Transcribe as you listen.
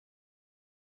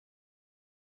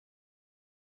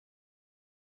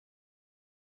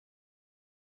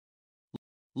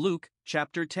Luke,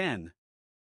 chapter 10.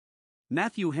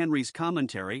 Matthew Henry's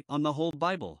Commentary on the Whole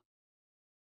Bible.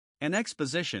 An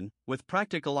exposition, with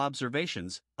practical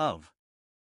observations, of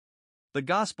the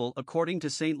Gospel according to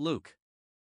St. Luke.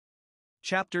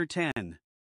 Chapter 10.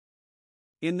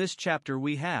 In this chapter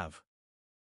we have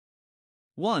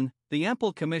 1. The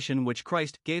ample commission which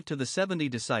Christ gave to the 70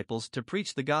 disciples to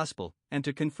preach the Gospel, and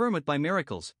to confirm it by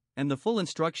miracles, and the full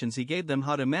instructions he gave them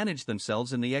how to manage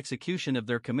themselves in the execution of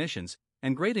their commissions,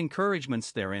 and great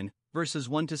encouragements therein, verses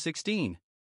 1 to 16.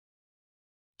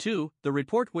 2. The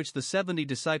report which the 70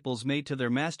 disciples made to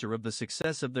their master of the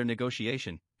success of their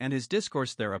negotiation, and his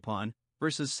discourse thereupon,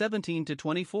 verses 17 to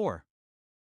 24.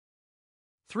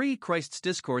 3. Christ's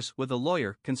discourse with a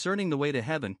lawyer concerning the way to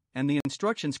heaven, and the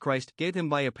instructions Christ gave him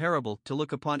by a parable to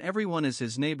look upon everyone as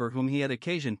his neighbor whom he had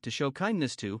occasion to show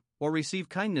kindness to, or receive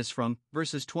kindness from,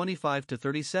 verses 25 to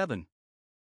 37.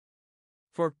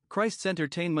 4. Christ's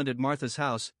entertainment at Martha's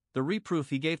house, the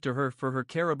reproof he gave to her for her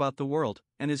care about the world,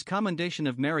 and his commendation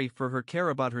of Mary for her care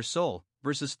about her soul,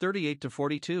 verses 38 to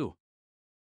 42.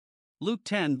 Luke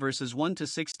 10 verses 1 to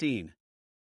 16.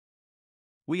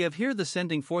 We have here the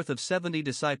sending forth of 70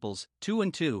 disciples, 2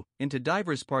 and 2, into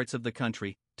divers parts of the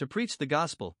country, to preach the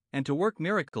gospel, and to work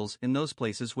miracles in those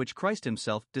places which Christ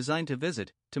himself designed to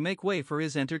visit, to make way for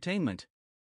his entertainment.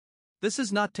 This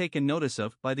is not taken notice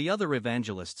of by the other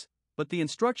evangelists, but the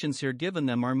instructions here given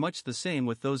them are much the same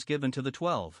with those given to the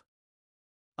 12.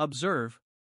 Observe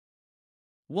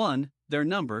 1. Their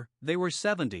number, they were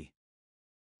 70.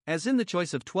 As in the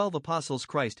choice of 12 apostles,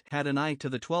 Christ had an eye to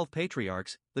the 12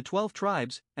 patriarchs, the 12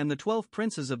 tribes, and the 12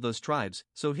 princes of those tribes,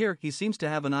 so here he seems to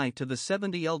have an eye to the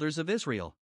 70 elders of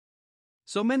Israel.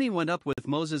 So many went up with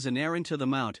Moses and Aaron to the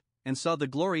mount, and saw the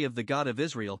glory of the God of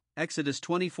Israel, Exodus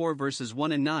 24 verses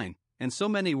 1 and 9, and so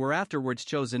many were afterwards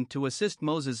chosen to assist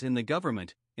Moses in the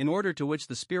government, in order to which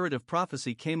the spirit of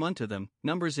prophecy came unto them,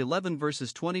 Numbers 11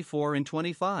 verses 24 and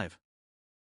 25.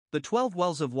 The 12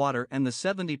 wells of water and the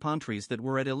 70 palm trees that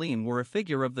were at Elim were a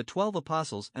figure of the 12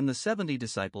 apostles and the 70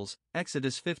 disciples,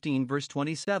 Exodus 15 verse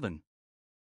 27.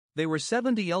 They were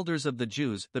 70 elders of the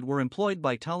Jews that were employed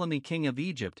by Ptolemy king of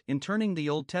Egypt in turning the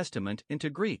Old Testament into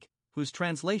Greek, whose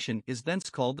translation is thence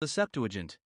called the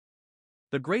Septuagint.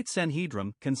 The great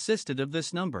Sanhedrim consisted of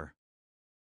this number.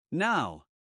 Now,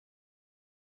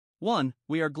 1.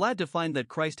 We are glad to find that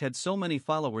Christ had so many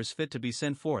followers fit to be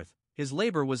sent forth. His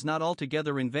labor was not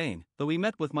altogether in vain, though he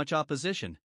met with much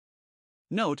opposition.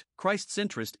 Note, Christ's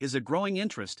interest is a growing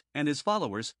interest, and his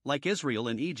followers, like Israel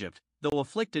in Egypt, though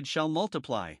afflicted shall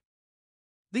multiply.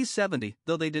 These 70,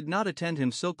 though they did not attend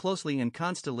him so closely and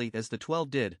constantly as the 12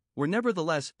 did, were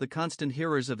nevertheless the constant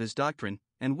hearers of his doctrine,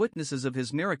 and witnesses of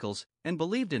his miracles, and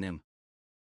believed in him.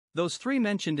 Those 3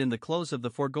 mentioned in the close of the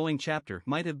foregoing chapter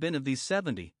might have been of these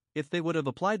 70, if they would have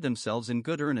applied themselves in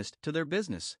good earnest to their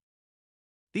business.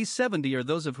 These 70 are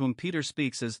those of whom Peter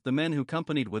speaks as the men who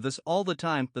companied with us all the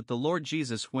time that the Lord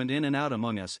Jesus went in and out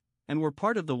among us, and were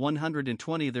part of the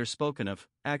 120 there spoken of,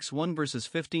 Acts 1 verses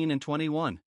 15 and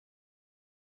 21.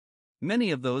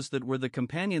 Many of those that were the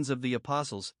companions of the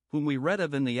apostles, whom we read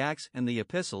of in the Acts and the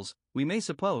epistles, we may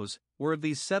suppose, were of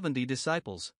these 70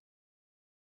 disciples.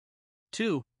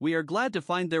 2. We are glad to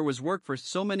find there was work for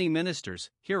so many ministers,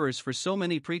 hearers for so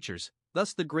many preachers,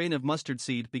 thus the grain of mustard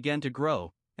seed began to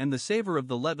grow, and the savor of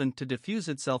the leaven to diffuse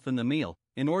itself in the meal,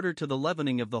 in order to the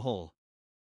leavening of the whole.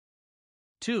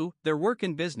 2. Their work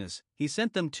in business, he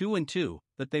sent them 2 and 2,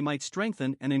 that they might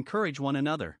strengthen and encourage one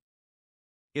another.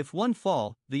 If one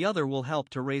fall, the other will help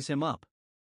to raise him up.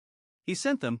 He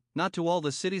sent them, not to all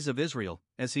the cities of Israel,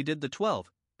 as he did the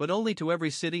 12, but only to every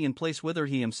city and place whither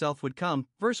he himself would come,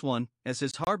 verse 1, as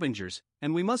his harbingers,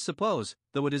 and we must suppose,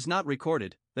 though it is not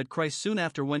recorded, that Christ soon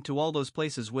after went to all those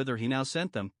places whither he now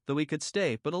sent them, though he could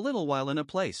stay but a little while in a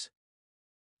place.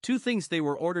 2 things they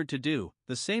were ordered to do,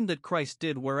 the same that Christ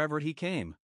did wherever he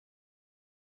came.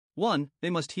 1. They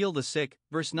must heal the sick,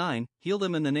 verse 9, heal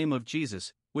them in the name of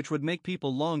Jesus, which would make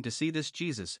people long to see this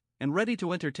Jesus, and ready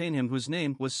to entertain him whose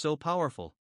name was so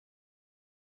powerful.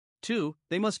 2.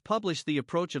 They must publish the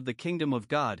approach of the kingdom of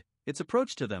God, its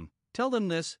approach to them. Tell them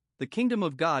this, the kingdom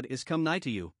of God is come nigh to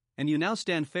you, and you now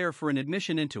stand fair for an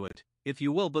admission into it, if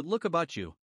you will but look about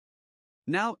you.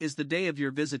 Now is the day of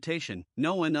your visitation,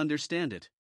 know and understand it.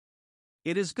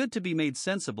 It is good to be made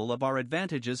sensible of our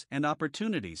advantages and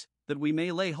opportunities, that we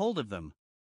may lay hold of them.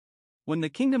 When the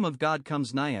kingdom of God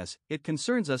comes nigh us, it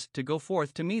concerns us to go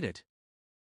forth to meet it.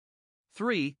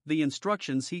 3. The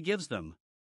instructions he gives them.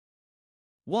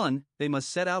 1. They must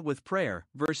set out with prayer,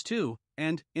 verse 2,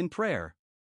 and, in prayer.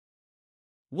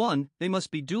 1. They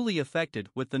must be duly affected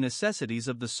with the necessities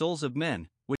of the souls of men,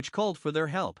 which called for their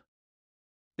help.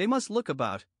 they must look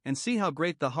about, and see how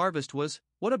great the harvest was,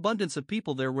 what abundance of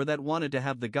people there were that wanted to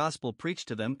have the gospel preached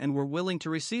to them and were willing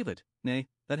to receive it, nay,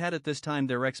 that had at this time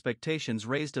their expectations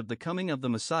raised of the coming of the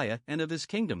Messiah and of his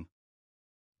kingdom.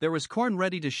 There was corn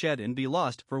ready to shed and be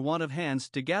lost for want of hands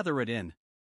to gather it in.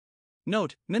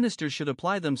 Note, ministers should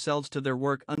apply themselves to their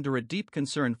work under a deep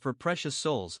concern for precious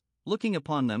souls, looking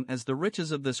upon them as the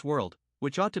riches of this world,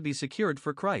 which ought to be secured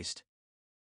for Christ.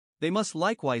 They must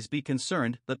likewise be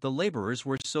concerned that the laborers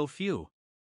were so few.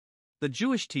 The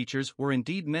Jewish teachers were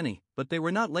indeed many, but they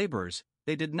were not laborers.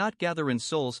 They did not gather in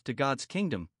souls to God's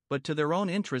kingdom, but to their own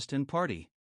interest and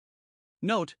party.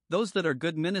 Note, those that are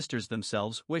good ministers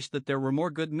themselves wish that there were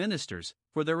more good ministers,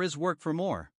 for there is work for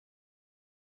more.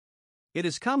 It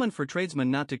is common for tradesmen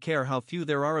not to care how few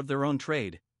there are of their own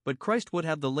trade, but Christ would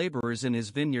have the laborers in his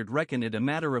vineyard reckon it a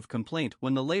matter of complaint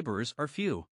when the laborers are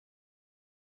few.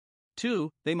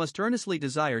 2. They must earnestly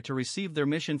desire to receive their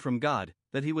mission from God,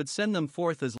 that he would send them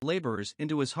forth as laborers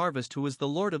into his harvest, who is the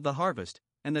Lord of the harvest,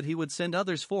 and that he would send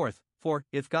others forth, for,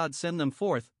 if God send them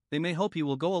forth, they may hope he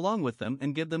will go along with them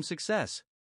and give them success.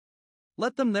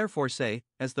 Let them therefore say,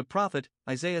 as the prophet,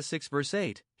 Isaiah 6 verse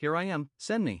 8, "Here I am,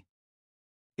 send me."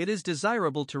 It is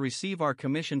desirable to receive our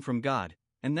commission from God,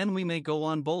 and then we may go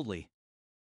on boldly.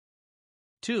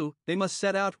 2. They must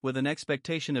set out with an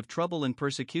expectation of trouble and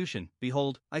persecution.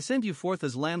 Behold, I send you forth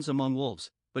as lambs among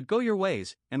wolves, but go your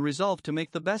ways, and resolve to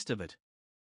make the best of it.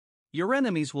 Your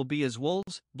enemies will be as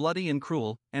wolves, bloody and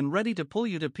cruel, and ready to pull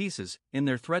you to pieces. In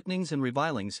their threatenings and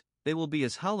revilings, they will be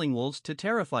as howling wolves to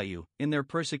terrify you. In their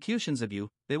persecutions of you,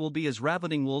 they will be as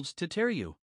ravening wolves to tear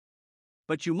you.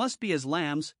 But you must be as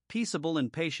lambs, peaceable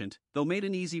and patient, though made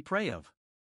an easy prey of.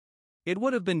 It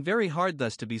would have been very hard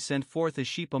thus to be sent forth as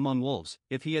sheep among wolves,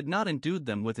 if he had not endued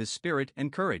them with his spirit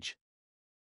and courage.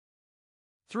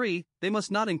 3. They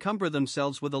must not encumber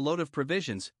themselves with a load of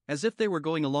provisions, as if they were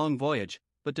going a long voyage,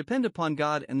 but depend upon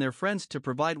God and their friends to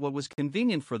provide what was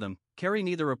convenient for them. Carry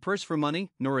neither a purse for money,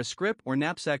 nor a scrip or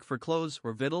knapsack for clothes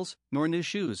or victuals, nor new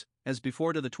shoes, as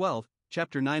before to the 12,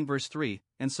 chapter 9 verse 3,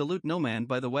 and salute no man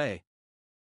by the way.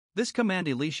 This command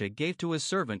Elisha gave to his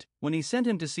servant when he sent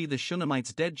him to see the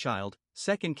Shunammite's dead child,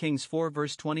 2 Kings 4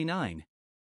 verse 29.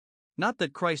 Not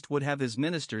that Christ would have his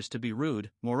ministers to be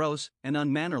rude, morose, and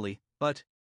unmannerly, but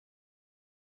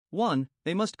 1.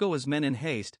 They must go as men in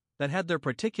haste, that had their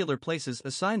particular places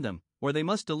assigned them, where they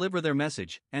must deliver their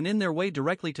message, and in their way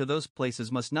directly to those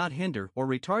places must not hinder or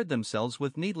retard themselves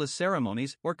with needless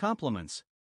ceremonies or compliments.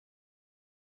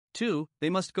 2. They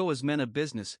must go as men of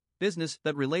business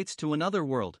that relates to another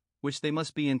world, which they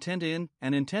must be intent in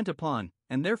and intent upon,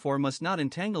 and therefore must not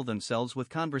entangle themselves with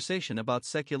conversation about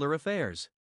secular affairs.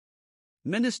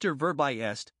 Minister verbi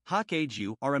est, hoc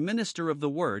agiu, are a minister of the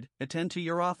word, attend to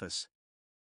your office.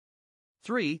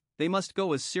 3. They must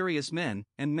go as serious men,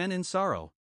 and men in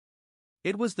sorrow.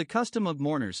 It was the custom of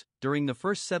mourners, during the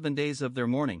first 7 days of their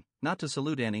mourning, not to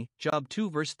salute any. Job 2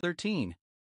 verse 13.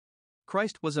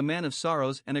 Christ was a man of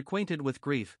sorrows and acquainted with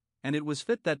grief, and it was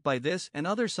fit that by this and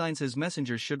other signs his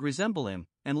messengers should resemble him,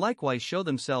 and likewise show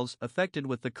themselves affected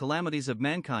with the calamities of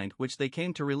mankind which they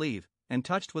came to relieve, and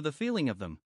touched with a feeling of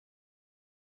them.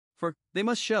 For they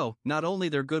must show not only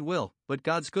their goodwill, but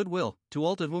God's goodwill, to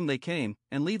all to whom they came,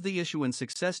 and leave the issue and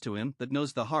success to him that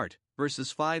knows the heart.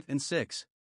 Verses 5 and 6.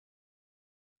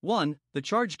 1. The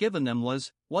charge given them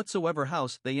was, whatsoever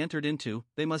house they entered into,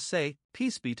 they must say,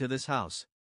 Peace be to this house.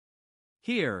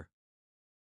 Here.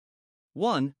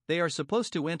 1. They are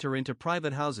supposed to enter into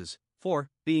private houses, for,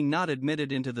 being not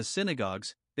admitted into the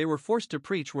synagogues, they were forced to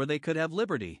preach where they could have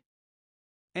liberty.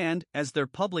 And, as their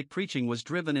public preaching was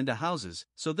driven into houses,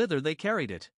 so thither they carried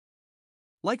it.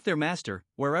 Like their master,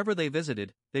 wherever they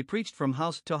visited, they preached from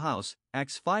house to house.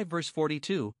 Acts 5 verse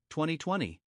 42,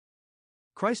 20.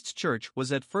 Christ's church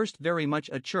was at first very much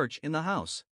a church in the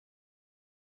house.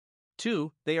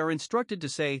 2. They are instructed to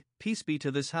say, Peace be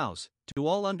to this house, to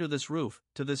all under this roof,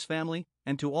 to this family,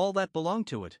 and to all that belong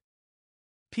to it.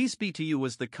 Peace be to you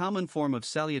was the common form of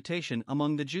salutation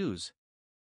among the Jews.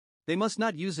 They must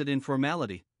not use it in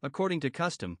formality, according to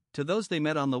custom, to those they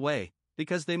met on the way,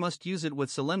 because they must use it with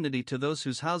solemnity to those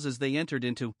whose houses they entered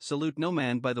into. Salute no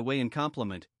man by the way in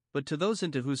compliment, but to those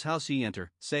into whose house ye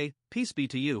enter, say, Peace be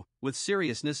to you, with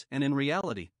seriousness and in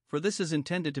reality, for this is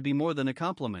intended to be more than a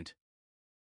compliment.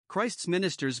 Christ's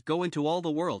ministers go into all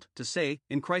the world to say,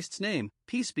 in Christ's name,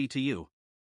 Peace be to you.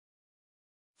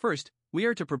 First, we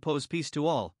are to propose peace to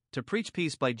all, to preach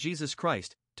peace by Jesus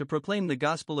Christ, to proclaim the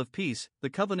gospel of peace, the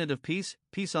covenant of peace,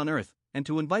 peace on earth, and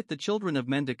to invite the children of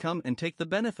men to come and take the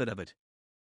benefit of it.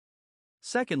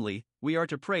 Secondly, we are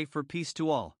to pray for peace to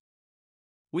all.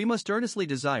 We must earnestly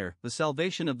desire the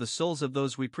salvation of the souls of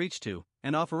those we preach to,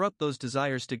 and offer up those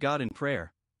desires to God in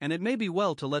prayer, and it may be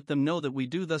well to let them know that we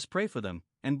do thus pray for them,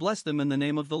 and bless them in the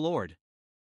name of the Lord.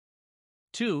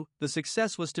 2. The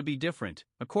success was to be different,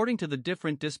 according to the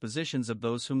different dispositions of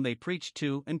those whom they preached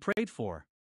to and prayed for.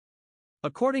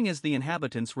 According as the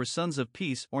inhabitants were sons of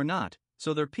peace or not,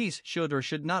 so their peace should or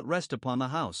should not rest upon the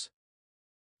house.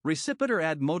 Recipiter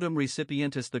ad modum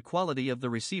recipientis, the quality of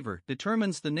the receiver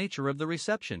determines the nature of the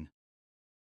reception.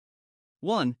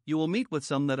 1. You will meet with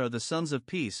some that are the sons of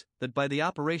peace, that by the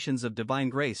operations of divine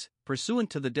grace, pursuant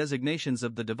to the designations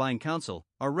of the divine council,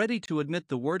 are ready to admit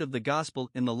the word of the gospel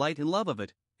in the light and love of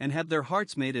it, and have their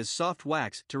hearts made as soft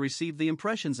wax to receive the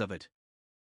impressions of it.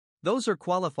 Those are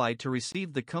qualified to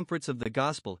receive the comforts of the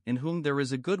gospel, in whom there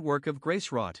is a good work of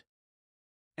grace wrought.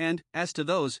 And, as to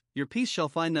those, your peace shall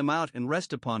find them out and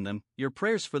rest upon them, your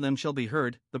prayers for them shall be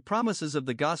heard, the promises of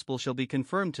the gospel shall be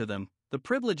confirmed to them, the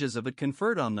privileges of it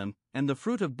conferred on them, and the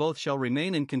fruit of both shall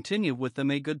remain and continue with them,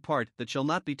 a good part that shall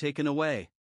not be taken away.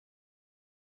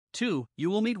 2. You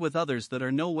will meet with others that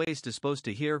are no ways disposed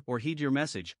to hear or heed your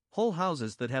message, whole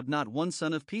houses that have not one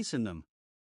son of peace in them.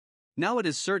 Now it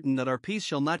is certain that our peace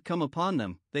shall not come upon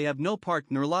them, they have no part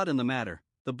nor lot in the matter.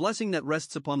 The blessing that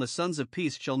rests upon the sons of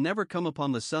peace shall never come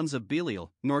upon the sons of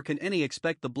Belial, nor can any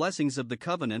expect the blessings of the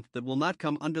covenant that will not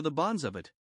come under the bonds of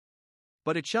it.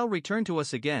 But it shall return to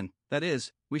us again, that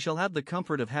is, we shall have the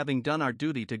comfort of having done our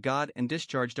duty to God and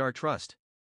discharged our trust.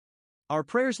 Our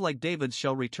prayers like David's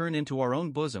shall return into our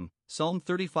own bosom, Psalm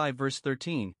 35 verse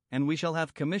 13, and we shall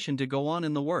have commission to go on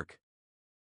in the work.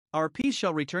 Our peace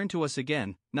shall return to us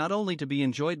again, not only to be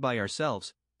enjoyed by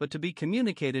ourselves, but to be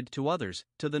communicated to others,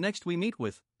 to the next we meet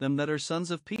with, them that are sons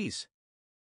of peace.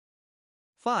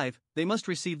 5. They must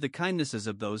receive the kindnesses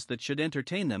of those that should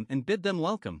entertain them and bid them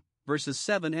welcome, verses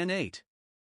 7 and 8.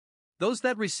 Those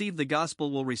that receive the gospel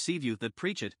will receive you that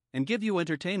preach it, and give you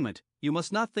entertainment. You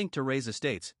must not think to raise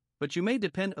estates, but you may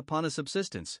depend upon a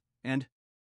subsistence, and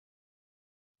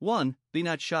 1. Be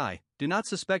not shy, do not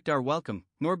suspect our welcome,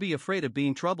 nor be afraid of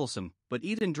being troublesome, but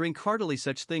eat and drink heartily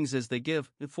such things as they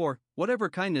give, for, whatever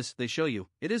kindness they show you,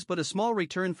 it is but a small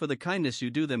return for the kindness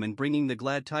you do them in bringing the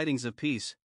glad tidings of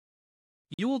peace.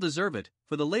 You will deserve it,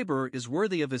 for the laborer is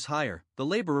worthy of his hire, the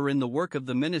laborer in the work of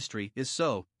the ministry is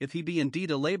so, if he be indeed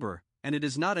a laborer, and it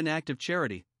is not an act of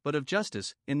charity, but of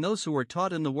justice, in those who are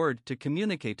taught in the word to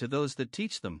communicate to those that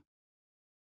teach them.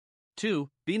 2.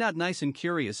 Be not nice and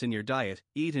curious in your diet,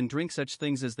 eat and drink such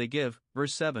things as they give,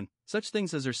 verse 7, such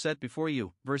things as are set before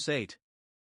you, verse 8.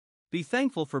 Be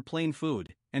thankful for plain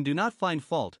food, and do not find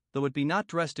fault, though it be not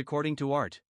dressed according to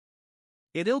art.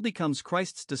 It ill becomes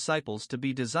Christ's disciples to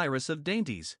be desirous of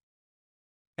dainties.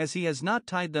 As he has not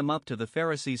tied them up to the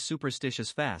Pharisees'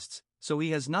 superstitious fasts, so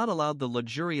he has not allowed the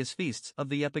luxurious feasts of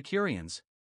the Epicureans.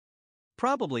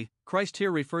 Probably, Christ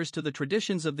here refers to the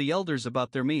traditions of the elders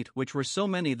about their meat, which were so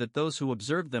many that those who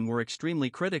observed them were extremely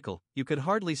critical. You could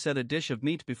hardly set a dish of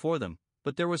meat before them,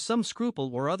 but there was some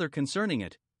scruple or other concerning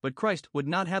it. But Christ would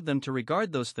not have them to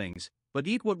regard those things, but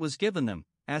eat what was given them,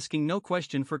 asking no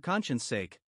question for conscience'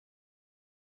 sake.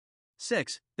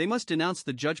 6. They must denounce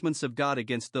the judgments of God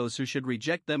against those who should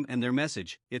reject them and their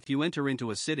message. If you enter into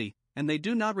a city, and they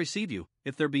do not receive you,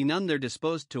 if there be none there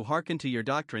disposed to hearken to your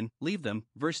doctrine, leave them,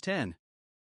 verse 10.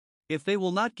 If they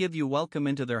will not give you welcome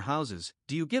into their houses,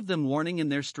 do you give them warning in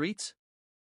their streets?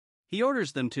 He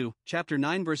orders them to, chapter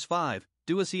 9 verse 5,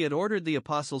 do as he had ordered the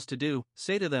apostles to do,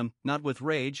 say to them, not with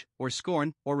rage, or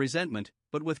scorn, or resentment,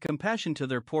 but with compassion to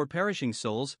their poor perishing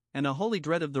souls, and a holy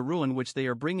dread of the ruin which they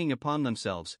are bringing upon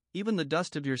themselves, even the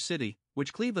dust of your city,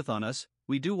 which cleaveth on us,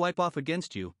 we do wipe off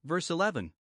against you, verse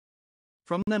 11.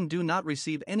 From them do not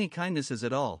receive any kindnesses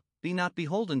at all, be not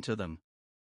beholden to them.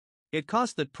 It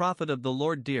cost that prophet of the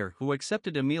Lord dear who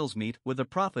accepted a meal's meat with a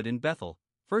prophet in Bethel,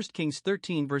 1 Kings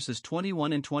 13 verses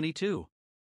 21 and 22.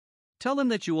 Tell them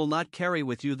that you will not carry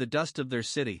with you the dust of their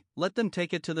city, let them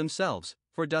take it to themselves,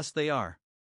 for dust they are.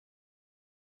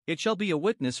 It shall be a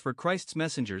witness for Christ's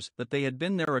messengers that they had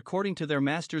been there according to their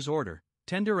master's order,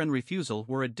 tender and refusal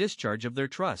were a discharge of their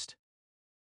trust.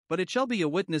 But it shall be a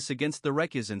witness against the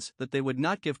recusants that they would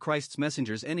not give Christ's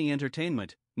messengers any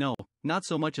entertainment, no, not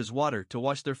so much as water to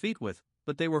wash their feet with,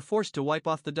 but they were forced to wipe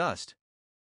off the dust.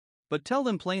 But tell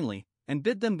them plainly, and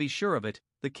bid them be sure of it,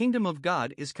 the kingdom of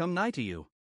God is come nigh to you.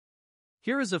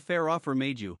 Here is a fair offer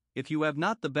made you, if you have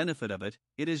not the benefit of it,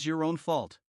 it is your own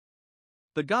fault.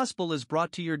 The gospel is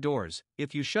brought to your doors,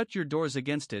 if you shut your doors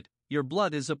against it, your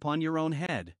blood is upon your own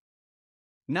head.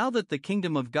 Now that the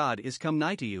kingdom of God is come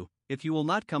nigh to you, if you will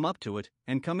not come up to it,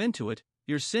 and come into it,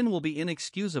 your sin will be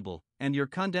inexcusable, and your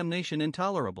condemnation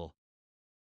intolerable.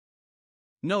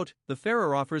 Note, the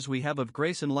fairer offers we have of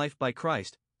grace and life by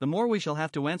Christ, the more we shall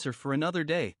have to answer for another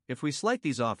day. If we slight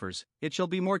these offers, it shall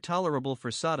be more tolerable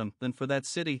for Sodom than for that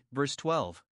city. Verse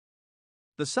 12.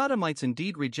 The Sodomites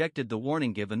indeed rejected the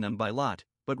warning given them by Lot,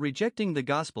 but rejecting the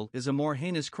gospel is a more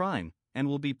heinous crime, and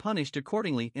will be punished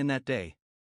accordingly in that day.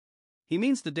 He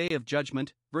means the day of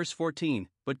judgment, verse 14,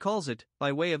 but calls it,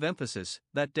 by way of emphasis,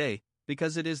 that day,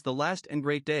 because it is the last and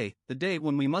great day, the day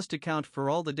when we must account for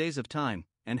all the days of time,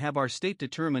 and have our state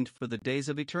determined for the days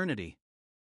of eternity.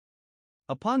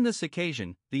 Upon this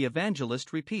occasion, the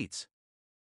evangelist repeats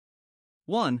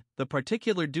 1. The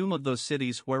particular doom of those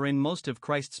cities wherein most of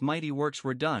Christ's mighty works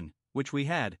were done, which we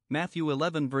had, Matthew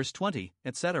 11 verse 20,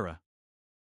 etc.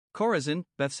 Chorazin,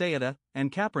 Bethsaida,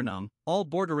 and Capernaum, all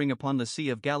bordering upon the Sea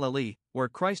of Galilee, where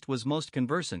Christ was most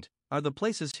conversant, are the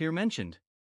places here mentioned.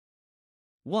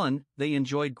 1. They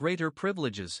enjoyed greater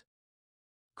privileges.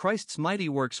 Christ's mighty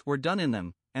works were done in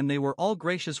them, and they were all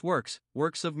gracious works,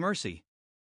 works of mercy.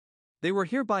 They were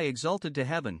hereby exalted to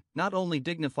heaven, not only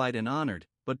dignified and honored,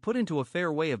 but put into a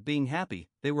fair way of being happy.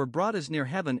 They were brought as near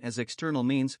heaven as external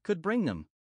means could bring them.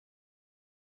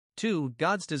 2.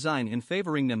 God's design in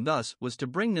favoring them thus was to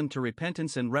bring them to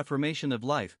repentance and reformation of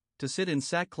life, to sit in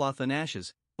sackcloth and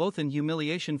ashes, both in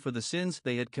humiliation for the sins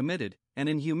they had committed, and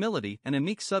in humility and a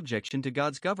meek subjection to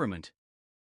God's government.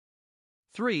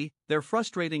 3. They're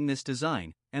frustrating this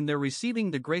design, and they're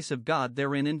receiving the grace of God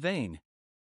therein in vain.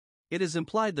 It is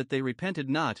implied that they repented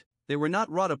not, they were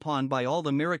not wrought upon by all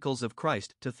the miracles of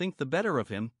Christ to think the better of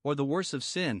him, or the worse of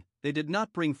sin. They did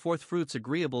not bring forth fruits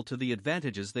agreeable to the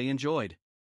advantages they enjoyed.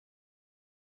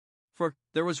 For,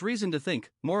 there was reason to think,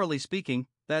 morally speaking,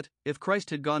 that, if Christ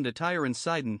had gone to Tyre and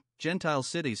Sidon, Gentile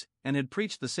cities, and had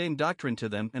preached the same doctrine to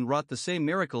them and wrought the same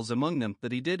miracles among them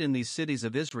that he did in these cities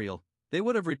of Israel, they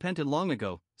would have repented long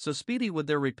ago, so speedy would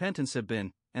their repentance have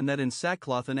been, and that in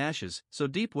sackcloth and ashes, so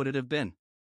deep would it have been.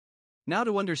 Now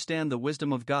to understand the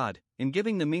wisdom of God, in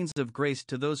giving the means of grace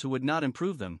to those who would not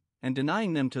improve them, and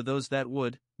denying them to those that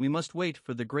would, we must wait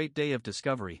for the great day of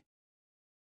discovery.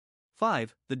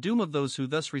 5. The doom of those who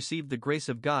thus receive the grace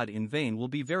of God in vain will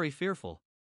be very fearful.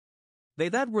 They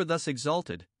that were thus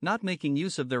exalted, not making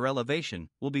use of their elevation,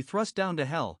 will be thrust down to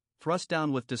hell, thrust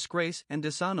down with disgrace and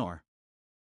dishonor.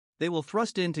 They will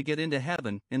thrust in to get into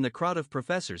heaven, in the crowd of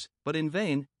professors, but in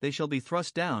vain. They shall be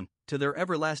thrust down, to their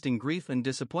everlasting grief and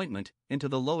disappointment, into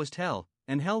the lowest hell,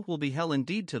 and hell will be hell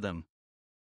indeed to them.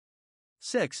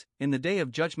 6. In the day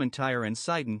of judgment Tyre and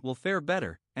Sidon will fare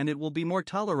better, and it will be more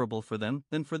tolerable for them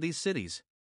than for these cities.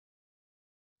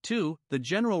 2. The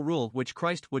general rule which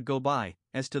Christ would go by,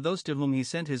 as to those to whom he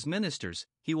sent his ministers,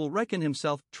 he will reckon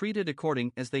himself treated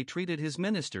according as they treated his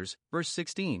ministers. Verse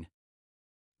 16.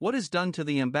 What is done to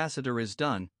the ambassador is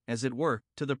done, as it were,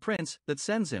 to the prince that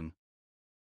sends him.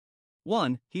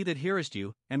 1. He that heareth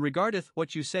you, and regardeth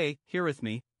what you say, heareth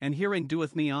me, and hearing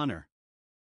doeth me honor.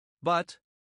 But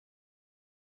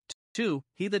 2.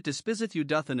 He that despiseth you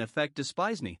doth in effect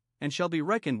despise me, and shall be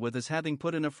reckoned with as having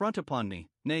put an affront upon me,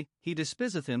 nay, he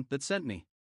despiseth him that sent me.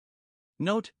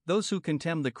 Note, those who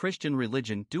contemn the Christian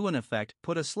religion do in effect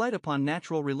put a slight upon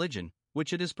natural religion,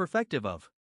 which it is perfective of.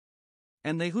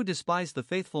 And they who despise the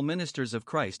faithful ministers of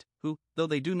Christ, who, though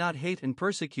they do not hate and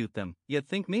persecute them, yet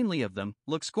think meanly of them,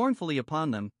 look scornfully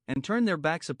upon them, and turn their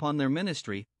backs upon their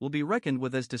ministry, will be reckoned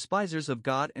with as despisers of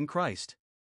God and Christ.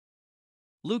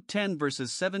 Luke 10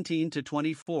 verses 17 to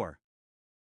 24.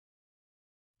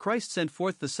 Christ sent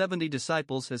forth the 70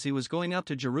 disciples as he was going up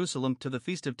to Jerusalem to the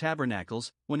Feast of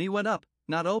Tabernacles, when he went up,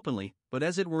 not openly, but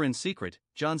as it were in secret,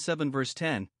 John 7 verse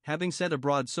 10, having sent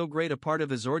abroad so great a part of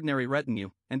his ordinary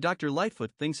retinue, and Dr.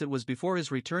 Lightfoot thinks it was before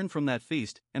his return from that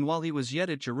feast, and while he was yet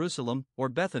at Jerusalem, or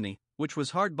Bethany, which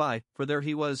was hard by, for there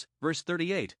he was, verse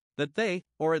 38, that they,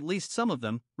 or at least some of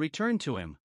them, returned to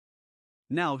him.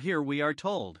 Now here we are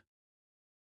told.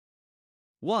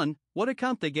 1. What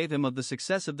account they gave him of the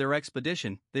success of their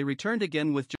expedition. They returned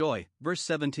again with joy, verse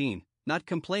 17, not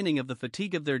complaining of the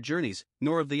fatigue of their journeys,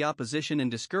 nor of the opposition and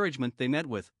discouragement they met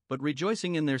with, but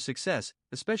rejoicing in their success,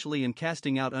 especially in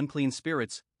casting out unclean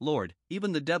spirits. Lord,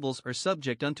 even the devils are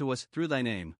subject unto us through thy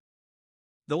name.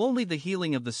 Though only the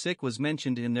healing of the sick was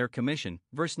mentioned in their commission,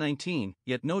 verse 19,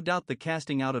 yet no doubt the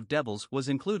casting out of devils was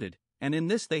included, and in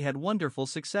this they had wonderful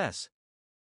success.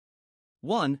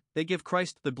 1. They give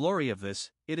Christ the glory of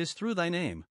this, it is through thy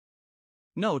name.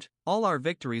 Note, all our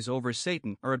victories over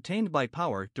Satan are obtained by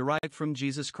power derived from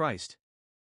Jesus Christ.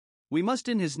 We must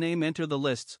in his name enter the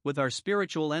lists with our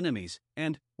spiritual enemies,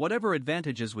 and, whatever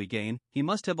advantages we gain, he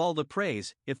must have all the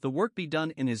praise. If the work be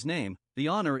done in his name, the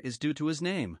honor is due to his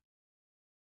name.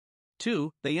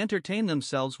 2. They entertain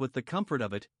themselves with the comfort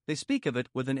of it, they speak of it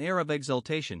with an air of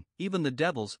exultation. Even the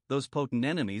devils, those potent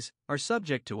enemies, are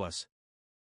subject to us.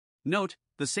 Note,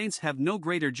 the saints have no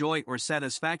greater joy or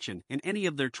satisfaction in any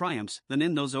of their triumphs than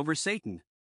in those over Satan.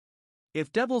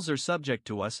 If devils are subject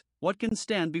to us, what can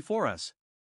stand before us?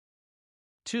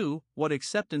 2. What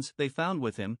acceptance they found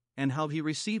with him, and how he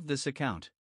received this account.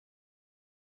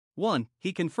 1.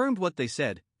 He confirmed what they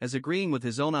said, as agreeing with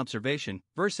his own observation.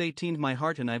 Verse 18. My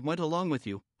heart and I went along with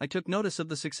you, I took notice of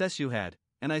the success you had,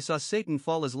 and I saw Satan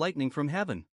fall as lightning from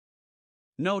heaven.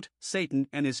 Note, Satan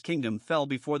and his kingdom fell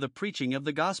before the preaching of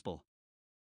the gospel.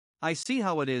 I see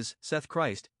how it is, saith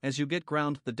Christ, as you get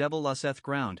ground, the devil losseth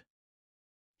ground.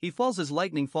 He falls as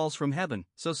lightning falls from heaven,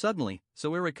 so suddenly,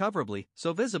 so irrecoverably,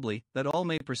 so visibly, that all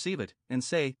may perceive it, and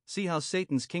say, see how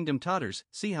Satan's kingdom totters,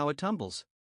 see how it tumbles.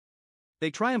 They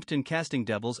triumphed in casting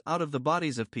devils out of the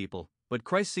bodies of people, but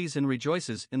Christ sees and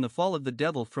rejoices in the fall of the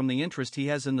devil from the interest he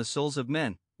has in the souls of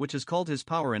men, which is called his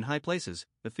power in high places.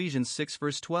 Ephesians 6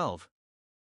 verse 12.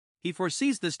 He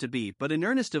foresees this to be but in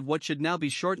earnest of what should now be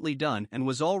shortly done, and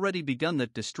was already begun,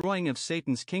 that destroying of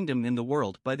Satan's kingdom in the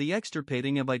world by the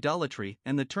extirpating of idolatry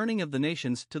and the turning of the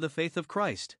nations to the faith of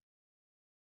Christ.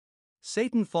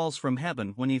 Satan falls from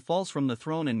heaven when he falls from the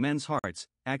throne in men's hearts,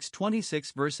 Acts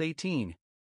 26 verse 18.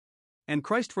 And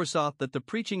Christ foresaw that the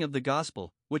preaching of the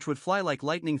gospel, which would fly like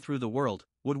lightning through the world,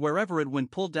 would wherever it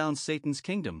went pull down Satan's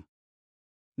kingdom.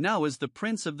 Now is the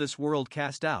prince of this world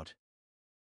cast out.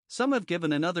 Some have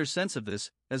given another sense of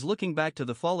this, as looking back to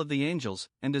the fall of the angels,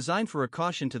 and designed for a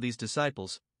caution to these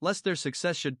disciples, lest their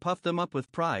success should puff them up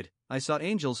with pride. I saw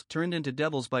angels turned into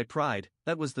devils by pride.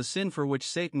 That was the sin for which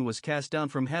Satan was cast down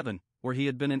from heaven, where he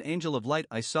had been an angel of light.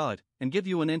 I saw it, and give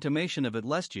you an intimation of it,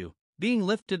 lest you, being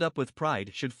lifted up with pride,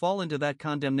 should fall into that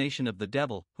condemnation of the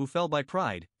devil, who fell by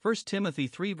pride. 1 Timothy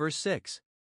 3 verse 6.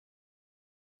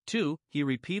 2. He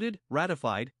repeated,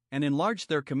 ratified, and enlarged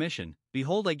their commission.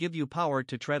 Behold, I give you power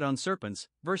to tread on serpents.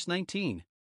 Verse 19.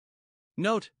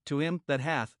 Note, to him that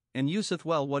hath, and useth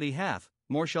well what he hath,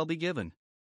 more shall be given.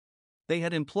 They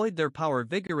had employed their power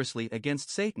vigorously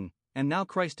against Satan, and now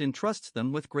Christ entrusts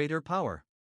them with greater power.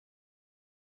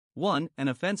 1. An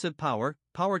offensive power,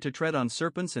 power to tread on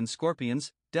serpents and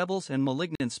scorpions, devils and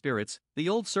malignant spirits. The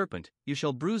old serpent, you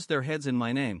shall bruise their heads in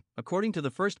my name, according to the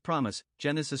first promise,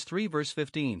 Genesis 3 verse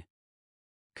 15.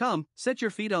 Come, set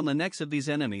your feet on the necks of these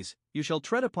enemies, you shall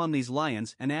tread upon these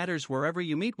lions and adders wherever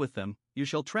you meet with them, you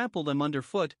shall trample them under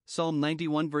foot, Psalm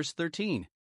 91 verse 13.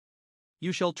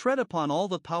 You shall tread upon all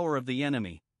the power of the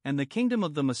enemy, and the kingdom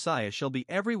of the Messiah shall be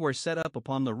everywhere set up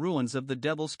upon the ruins of the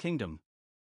devil's kingdom.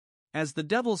 As the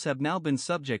devils have now been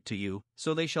subject to you,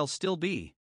 so they shall still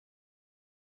be.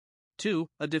 2.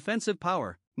 A defensive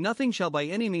power. Nothing shall by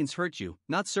any means hurt you,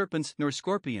 not serpents nor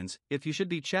scorpions. If you should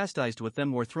be chastised with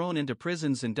them or thrown into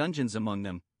prisons and dungeons among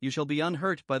them, you shall be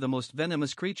unhurt by the most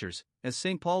venomous creatures, as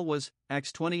St. Paul was,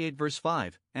 Acts 28 verse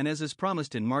 5, and as is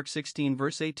promised in Mark 16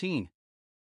 verse 18.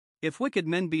 If wicked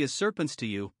men be as serpents to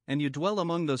you, and you dwell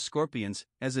among those scorpions,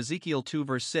 as Ezekiel 2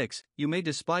 verse 6, you may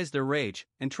despise their rage,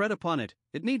 and tread upon it.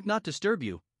 It need not disturb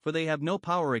you, for they have no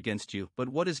power against you, but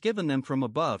what is given them from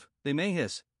above. They may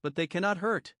hiss, but they cannot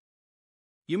hurt.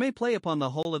 You may play upon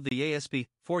the whole of the asp,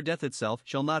 for death itself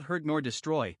shall not hurt nor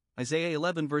destroy. Isaiah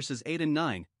 11 verses 8 and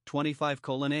 9,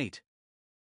 25:8.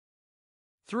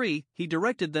 3. He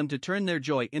directed them to turn their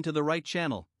joy into the right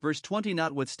channel. Verse 20.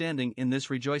 Notwithstanding in this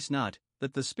rejoice not,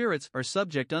 that the spirits are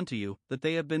subject unto you, that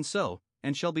they have been so,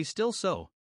 and shall be still so.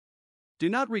 Do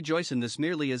not rejoice in this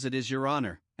merely as it is your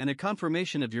honor, and a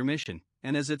confirmation of your mission,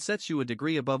 and as it sets you a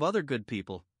degree above other good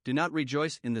people. Do not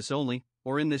rejoice in this only,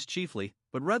 or in this chiefly,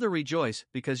 but rather rejoice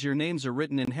because your names are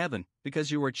written in heaven,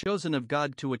 because you are chosen of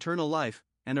God to eternal life,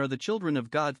 and are the children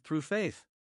of God through faith.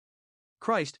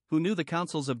 Christ, who knew the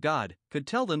counsels of God, could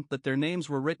tell them that their names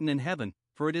were written in heaven,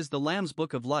 for it is the Lamb's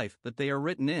book of life that they are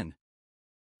written in.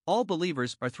 All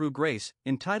believers are through grace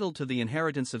entitled to the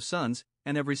inheritance of sons,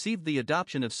 and have received the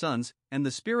adoption of sons, and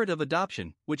the spirit of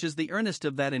adoption, which is the earnest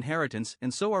of that inheritance,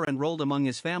 and so are enrolled among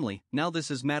his family. Now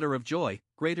this is matter of joy,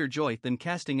 greater joy than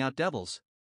casting out devils.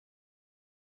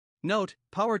 Note,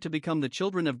 power to become the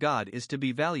children of God is to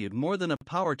be valued more than a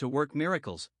power to work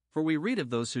miracles, for we read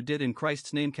of those who did in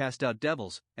Christ's name cast out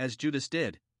devils, as Judas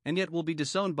did, and yet will be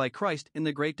disowned by Christ in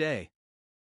the great day.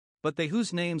 But they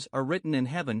whose names are written in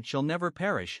heaven shall never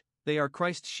perish, they are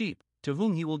Christ's sheep, to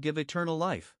whom he will give eternal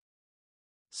life.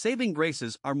 Saving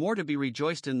graces are more to be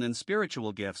rejoiced in than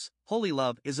spiritual gifts. Holy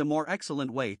love is a more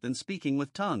excellent way than speaking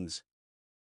with tongues.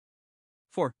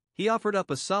 4. He offered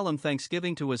up a solemn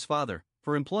thanksgiving to his Father,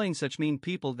 for employing such mean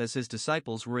people as his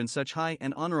disciples were in such high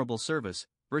and honorable service,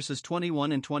 verses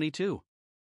 21 and 22.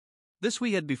 This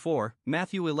we had before,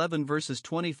 Matthew 11 verses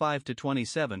 25 to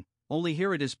 27, only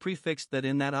here it is prefixed that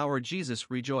in that hour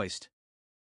Jesus rejoiced.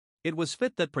 It was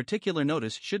fit that particular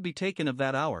notice should be taken of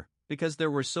that hour, because there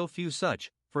were so few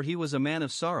such, for he was a man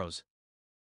of sorrows.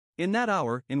 In that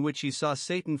hour in which he saw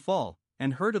Satan fall,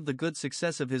 and heard of the good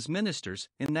success of his ministers,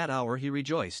 in that hour he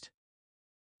rejoiced.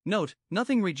 Note,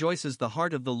 nothing rejoices the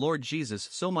heart of the Lord Jesus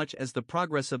so much as the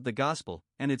progress of the gospel,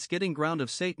 and its getting ground of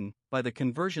Satan, by the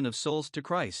conversion of souls to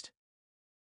Christ.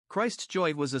 Christ's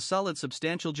joy was a solid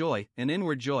substantial joy, an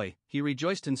inward joy. He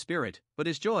rejoiced in spirit, but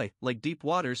his joy, like deep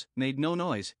waters, made no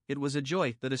noise. It was a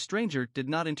joy that a stranger did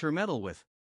not intermeddle with.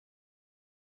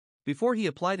 Before he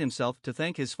applied himself to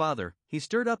thank his Father, he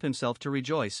stirred up himself to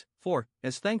rejoice, for,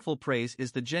 as thankful praise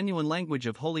is the genuine language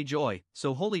of holy joy,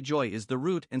 so holy joy is the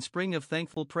root and spring of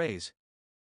thankful praise.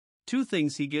 Two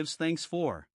things he gives thanks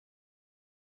for.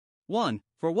 1.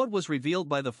 For what was revealed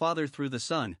by the Father through the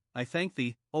Son, I thank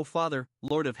thee, O Father,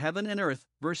 Lord of heaven and earth,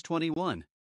 verse 21.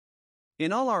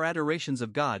 In all our adorations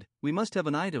of God, we must have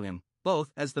an eye to him,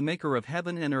 both as the maker of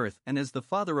heaven and earth and as the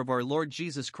Father of our Lord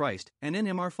Jesus Christ, and in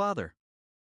him our Father.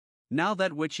 Now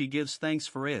that which he gives thanks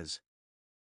for is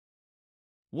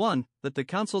 1. That the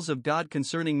counsels of God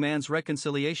concerning man's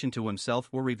reconciliation to himself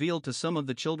were revealed to some of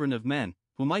the children of men,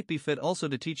 who might be fit also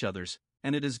to teach others,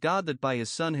 and it is God that by his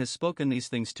Son has spoken these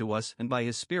things to us and by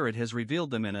his Spirit has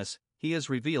revealed them in us. He has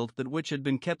revealed that which had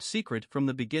been kept secret from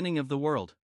the beginning of the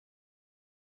world.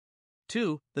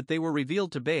 2. That they were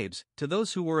revealed to babes, to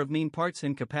those who were of mean parts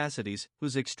and capacities,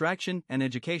 whose extraction and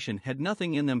education had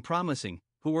nothing in them promising,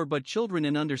 who were but children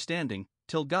in understanding,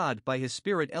 till God by his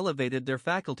Spirit elevated their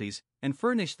faculties, and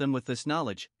furnished them with this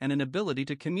knowledge, and an ability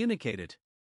to communicate it.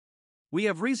 We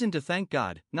have reason to thank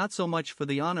God, not so much for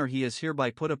the honor he has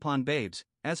hereby put upon babes,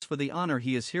 as for the honor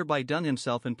he has hereby done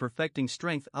himself in perfecting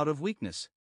strength out of weakness.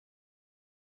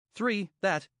 3.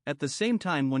 That, at the same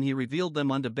time when he revealed them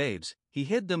unto babes, he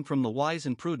hid them from the wise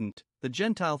and prudent, the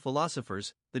Gentile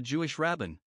philosophers, the Jewish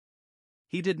rabbin.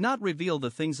 He did not reveal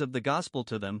the things of the gospel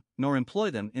to them, nor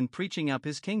employ them in preaching up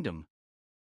his kingdom.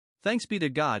 Thanks be to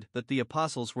God that the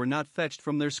apostles were not fetched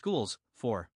from their schools,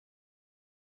 for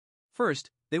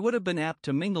first, they would have been apt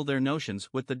to mingle their notions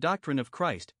with the doctrine of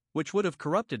Christ, which would have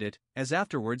corrupted it, as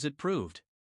afterwards it proved.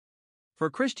 For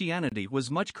Christianity was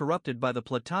much corrupted by the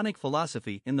Platonic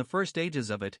philosophy in the first ages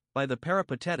of it, by the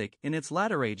Peripatetic in its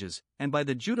latter ages, and by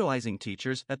the Judaizing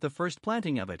teachers at the first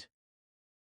planting of it.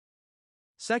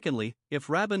 Secondly, if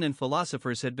rabbin and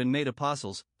philosophers had been made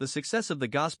apostles, the success of the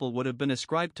gospel would have been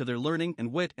ascribed to their learning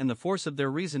and wit and the force of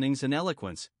their reasonings and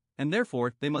eloquence, and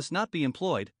therefore they must not be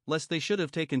employed, lest they should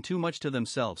have taken too much to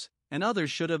themselves, and others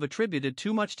should have attributed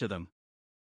too much to them.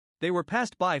 They were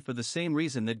passed by for the same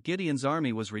reason that Gideon's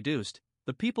army was reduced.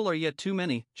 The people are yet too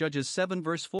many, Judges 7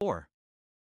 verse 4.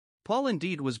 Paul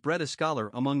indeed was bred a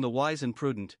scholar among the wise and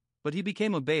prudent, but he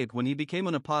became a babe when he became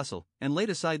an apostle, and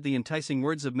laid aside the enticing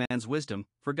words of man's wisdom,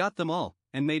 forgot them all,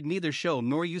 and made neither show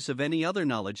nor use of any other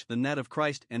knowledge than that of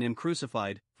Christ and him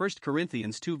crucified, 1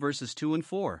 Corinthians 2 verses 2 and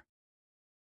 4.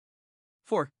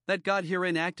 For, that God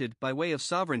herein acted by way of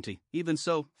sovereignty, even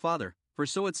so, Father, for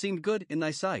so it seemed good in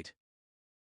thy sight.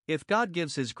 If God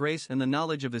gives his grace and the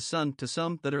knowledge of his Son to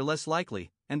some that are less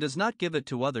likely, and does not give it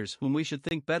to others whom we should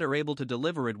think better able to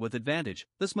deliver it with advantage,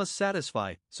 this must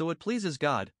satisfy, so it pleases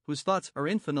God, whose thoughts are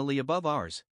infinitely above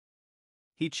ours.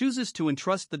 He chooses to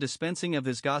entrust the dispensing of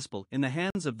his gospel in the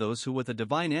hands of those who with a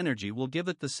divine energy will give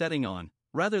it the setting on,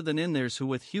 rather than in theirs who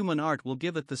with human art will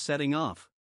give it the setting off.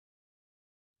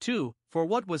 2. For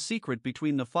what was secret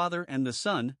between the Father and the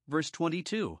Son, verse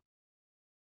 22.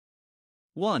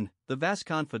 1. The vast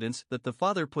confidence that the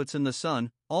Father puts in the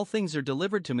Son. All things are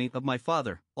delivered to me of my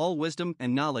Father, all wisdom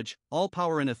and knowledge, all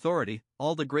power and authority,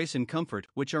 all the grace and comfort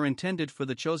which are intended for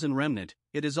the chosen remnant,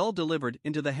 it is all delivered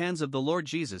into the hands of the Lord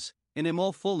Jesus. In him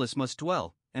all fullness must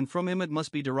dwell, and from him it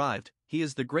must be derived. He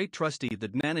is the great trustee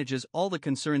that manages all the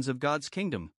concerns of God's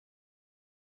kingdom.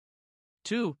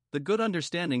 2. The good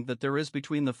understanding that there is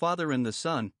between the Father and the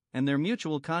Son, and their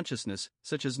mutual consciousness,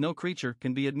 such as no creature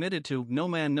can be admitted to. No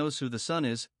man knows who the Son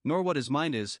is, nor what his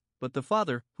mind is, but the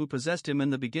Father, who possessed him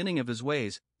in the beginning of his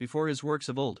ways, before his works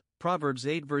of old, Proverbs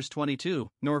 8 verse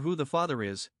 22, nor who the Father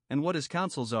is, and what his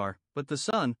counsels are, but the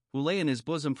Son, who lay in his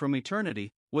bosom from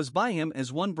eternity, was by him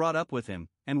as one brought up with him,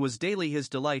 and was daily his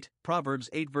delight, Proverbs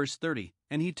 8 verse 30,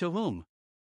 and he to whom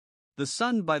the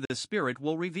Son by the Spirit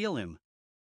will reveal him.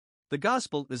 The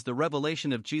Gospel is the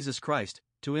revelation of Jesus Christ.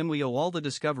 To him we owe all the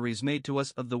discoveries made to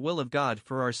us of the will of God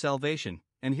for our salvation,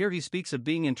 and here he speaks of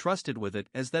being entrusted with it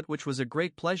as that which was a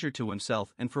great pleasure to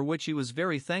himself and for which he was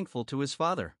very thankful to his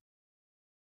Father.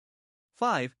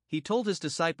 5. He told his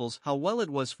disciples how well it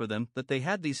was for them that they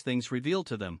had these things revealed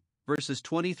to them, verses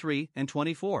 23 and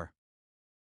 24.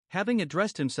 Having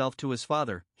addressed himself to his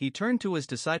Father, he turned to his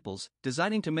disciples,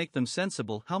 designing to make them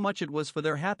sensible how much it was for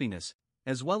their happiness,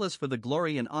 as well as for the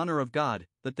glory and honor of God,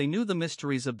 that they knew the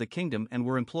mysteries of the kingdom and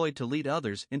were employed to lead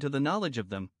others into the knowledge of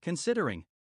them, considering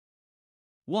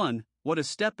 1. What a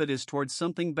step it is towards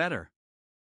something better.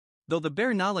 Though the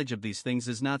bare knowledge of these things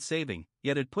is not saving,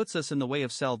 yet it puts us in the way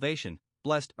of salvation.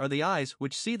 Blessed are the eyes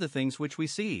which see the things which we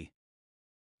see.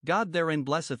 God therein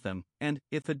blesseth them, and,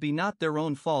 if it be not their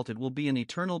own fault, it will be an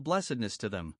eternal blessedness to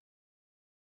them.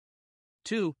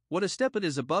 2. What a step it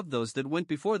is above those that went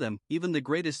before them, even the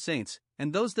greatest saints,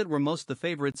 and those that were most the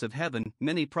favorites of heaven,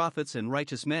 many prophets and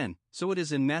righteous men. So it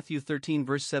is in Matthew 13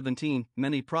 verse 17,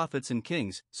 many prophets and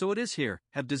kings, so it is here,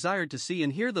 have desired to see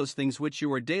and hear those things which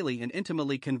you are daily and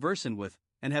intimately conversant with,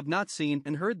 and have not seen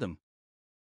and heard them.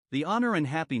 The honor and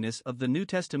happiness of the New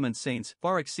Testament saints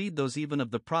far exceed those even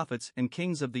of the prophets and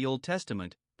kings of the Old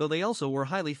Testament, though they also were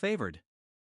highly favored.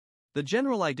 The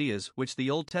general ideas which the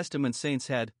Old Testament saints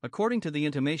had, according to the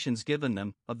intimations given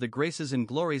them, of the graces and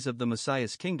glories of the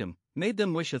Messiah's kingdom, made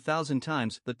them wish 1,000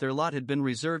 times that their lot had been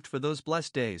reserved for those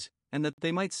blessed days, and that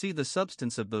they might see the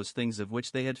substance of those things of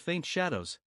which they had faint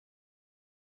shadows.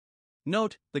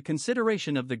 Note the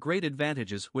consideration of the great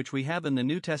advantages which we have in the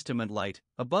New Testament light,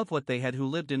 above what they had who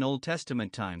lived in Old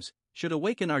Testament times, should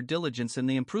awaken our diligence in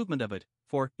the improvement of it,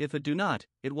 for, if it do not,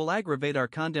 it will aggravate our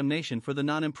condemnation for the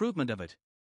non-improvement of it.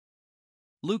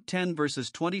 Luke 10 verses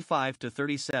 25 to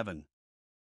 37.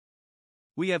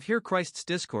 We have here Christ's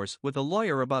discourse with a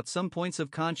lawyer about some points of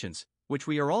conscience, which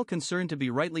we are all concerned to be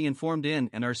rightly informed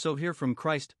in and are so hear from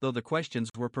Christ, though the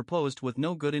questions were proposed with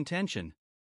no good intention.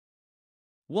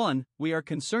 1. We are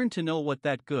concerned to know what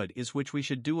that good is which we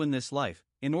should do in this life,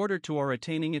 in order to our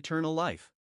attaining eternal life.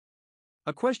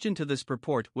 A question to this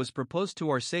purport was proposed to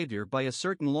our Savior by a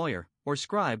certain lawyer, or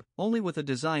scribe, only with a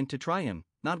design to try him,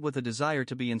 not with a desire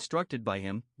to be instructed by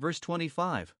him, verse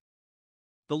 25.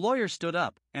 The lawyer stood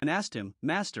up, and asked him,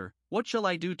 Master, what shall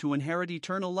I do to inherit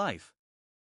eternal life?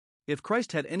 If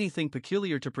Christ had anything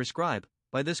peculiar to prescribe,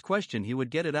 by this question he would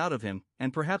get it out of him,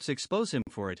 and perhaps expose him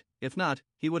for it. If not,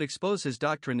 he would expose his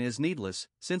doctrine as needless,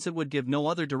 since it would give no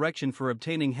other direction for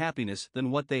obtaining happiness than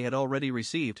what they had already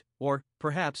received, or,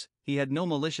 perhaps, he had no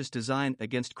malicious design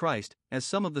against Christ, as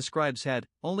some of the scribes had,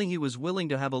 only he was willing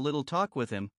to have a little talk with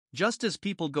him, just as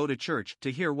people go to church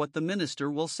to hear what the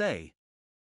minister will say.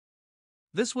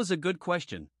 This was a good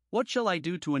question. What shall I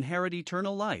do to inherit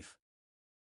eternal life?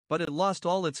 But it lost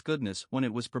all its goodness when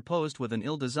it was proposed with an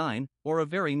ill design, or a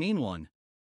very mean one.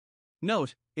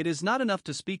 Note, it is not enough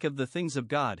to speak of the things of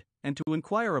God, and to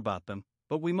inquire about them,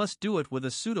 but we must do it with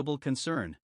a suitable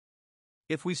concern.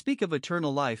 If we speak of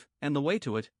eternal life, and the way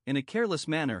to it, in a careless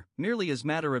manner, merely as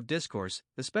matter of discourse,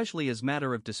 especially as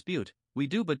matter of dispute, we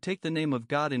do but take the name of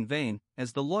God in vain,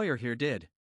 as the lawyer here did.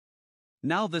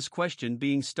 Now this question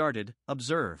being started,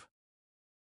 observe.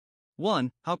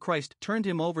 1. How Christ turned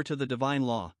him over to the divine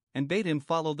law, and bade him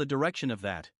follow the direction of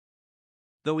that.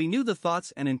 Though he knew the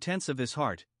thoughts and intents of his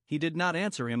heart, he did not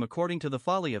answer him according to the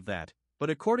folly of that, but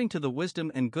according to the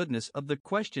wisdom and goodness of the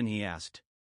question he asked.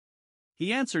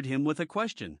 He answered him with a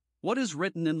question, What is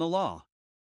written in the law?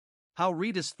 How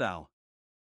readest thou?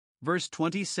 Verse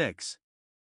 26.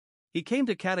 He came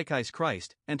to catechize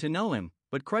Christ, and to know him,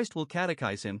 but Christ will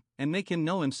catechize him, and make him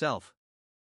know himself.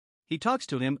 He talks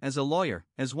to him as a lawyer,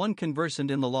 as one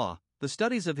conversant in the law. The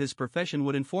studies of his profession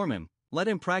would inform him, let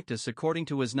him practice according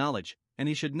to his knowledge, and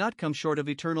he should not come short of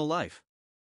eternal life.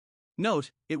 Note,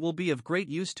 it will be of great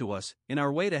use to us, in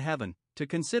our way to heaven, to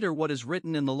consider what is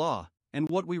written in the law, and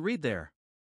what we read there.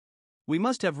 We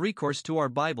must have recourse to our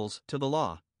Bibles, to the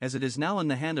law, as it is now in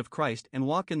the hand of Christ, and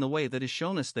walk in the way that is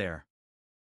shown us there.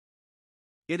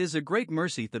 It is a great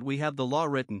mercy that we have the law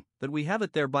written, that we have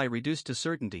it thereby reduced to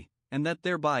certainty, and that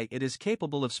thereby it is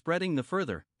capable of spreading the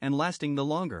further, and lasting the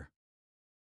longer.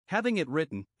 Having it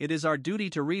written, it is our duty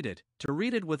to read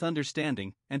it with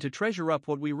understanding, and to treasure up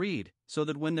what we read, so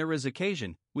that when there is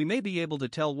occasion, we may be able to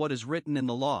tell what is written in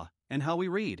the law, and how we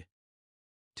read.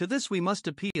 To this we must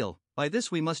appeal, by this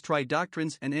we must try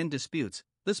doctrines and end disputes.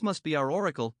 This must be our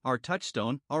oracle, our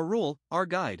touchstone, our rule, our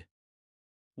guide.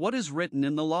 What is written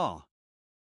in the law?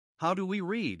 How do we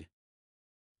read?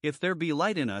 If there be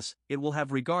light in us, it will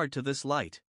have regard to this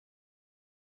light.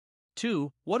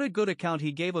 2. What a good account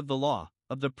he gave of the law,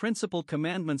 of the principal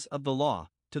commandments of the law,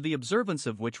 to the observance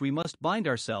of which we must bind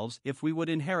ourselves if we would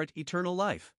inherit eternal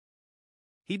life.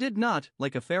 He did not,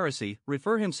 like a Pharisee,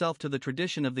 refer himself to the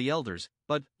tradition of the elders,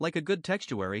 but, like a good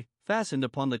textuary, fastened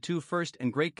upon the two first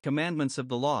and great commandments of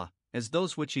the law, as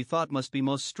those which he thought must be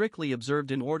most strictly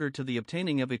observed in order to the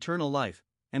obtaining of eternal life,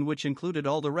 and which included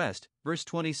all the rest. Verse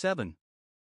 27.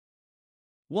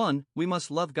 1. We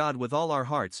must love God with all our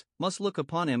hearts, must look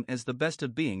upon Him as the best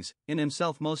of beings, in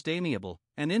Himself most amiable,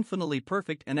 and infinitely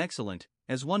perfect and excellent,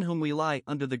 as one whom we lie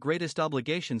under the greatest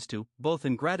obligations to, both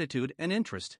in gratitude and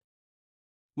interest.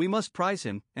 We must prize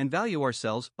Him, and value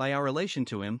ourselves by our relation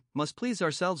to Him, must please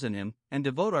ourselves in Him, and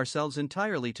devote ourselves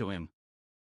entirely to Him.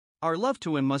 Our love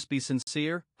to Him must be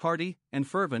sincere, hearty, and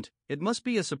fervent. It must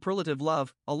be a superlative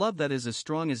love, a love that is as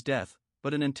strong as death,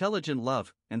 but an intelligent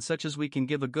love, and such as we can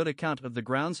give a good account of the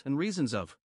grounds and reasons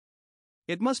of.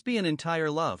 It must be an entire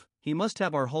love. He must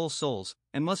have our whole souls,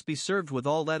 and must be served with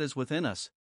all that is within us.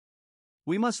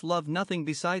 We must love nothing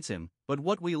besides Him, but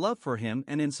what we love for Him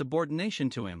and in subordination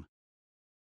to Him.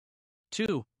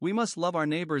 2. We must love our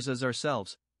neighbors as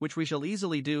ourselves, which we shall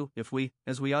easily do if we,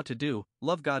 as we ought to do,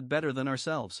 love God better than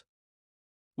ourselves.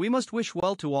 We must wish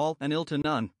well to all and ill to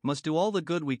none, must do all the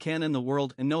good we can in the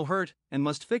world and no hurt, and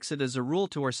must fix it as a rule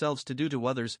to ourselves to do to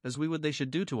others as we would they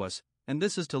should do to us, and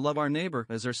this is to love our neighbor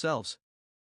as ourselves.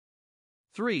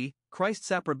 3.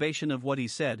 Christ's approbation of what He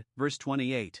said, verse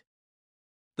 28.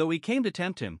 Though he came to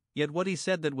tempt him, yet what he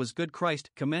said that was good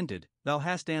Christ commended, thou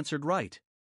hast answered right.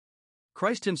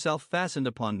 Christ Himself fastened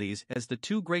upon these as the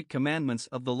two great commandments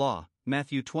of the law,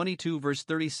 Matthew 22 verse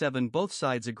 37. Both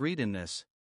sides agreed in this.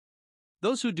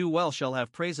 Those who do well shall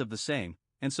have praise of the same,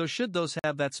 and so should those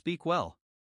have that speak well.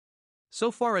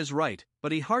 So far is right,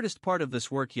 but a hardest part of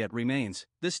this work yet remains,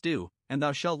 this do, and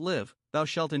thou shalt live, thou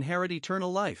shalt inherit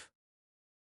eternal life.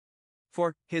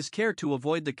 For, His care to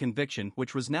avoid the conviction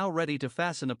which was now ready to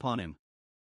fasten upon Him.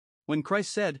 When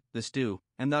Christ said, this do,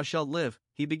 and thou shalt live,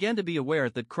 he began to be aware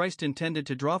that Christ intended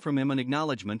to draw from him an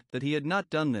acknowledgement that he had not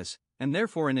done this, and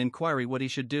therefore an inquiry what he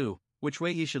should do, which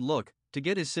way he should look, to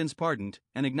get his sins pardoned,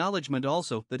 an acknowledgement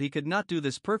also that he could not do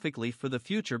this perfectly for the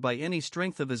future by any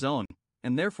strength of his own,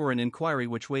 and therefore an inquiry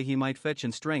which way he might fetch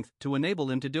in strength to enable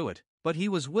him to do it, but he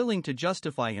was willing to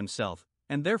justify himself,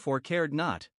 and therefore cared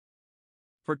not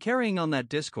for carrying on that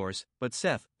discourse, but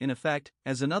saith, in effect,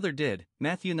 as another did,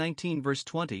 Matthew 19 verse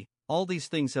 20, all these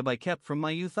things have I kept from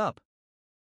my youth up.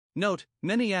 Note,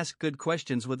 many ask good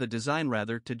questions with a design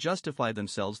rather to justify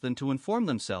themselves than to inform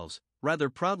themselves, rather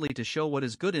proudly to show what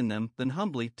is good in them than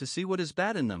humbly to see what is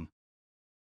bad in them.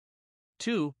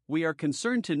 2. We are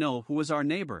concerned to know who is our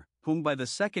neighbor, whom by the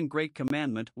second great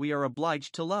commandment we are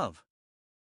obliged to love.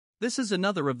 This is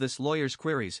another of this lawyer's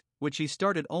queries, which he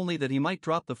started only that he might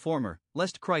drop the former,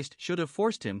 lest Christ should have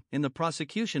forced him, in the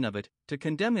prosecution of it, to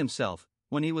condemn himself,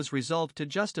 when he was resolved to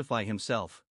justify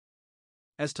himself.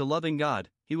 As to loving God,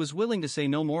 he was willing to say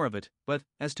no more of it, but,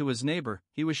 as to his neighbor,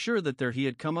 he was sure that there he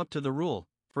had come up to the rule,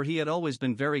 for he had always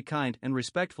been very kind and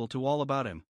respectful to all about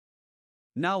him.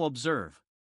 Now observe.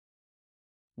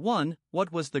 1.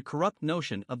 What was the corrupt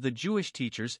notion of the Jewish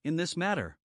teachers in this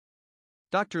matter?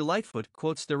 Dr. Lightfoot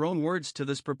quotes their own words to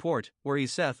this purport, where he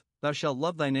saith, Thou shalt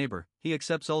love thy neighbor. He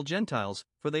accepts all Gentiles,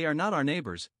 for they are not our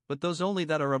neighbors, but those only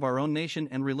that are of our own nation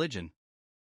and religion.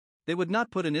 They would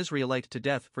not put an Israelite to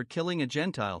death for killing a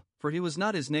Gentile, for he was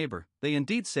not his neighbor. They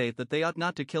indeed say that they ought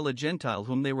not to kill a Gentile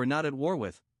whom they were not at war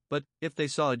with, but, if they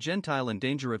saw a Gentile in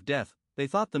danger of death, they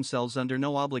thought themselves under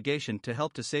no obligation to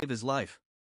help to save his life.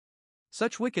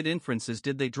 Such wicked inferences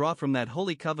did they draw from that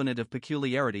holy covenant of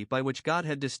peculiarity by which God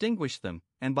had distinguished them,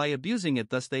 and by abusing it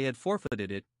thus they had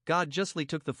forfeited it. God justly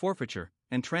took the forfeiture,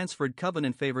 and transferred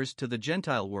covenant favors to the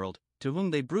Gentile world, to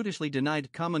whom they brutishly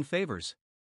denied common favors.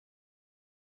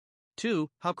 2.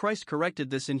 How Christ corrected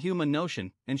this inhuman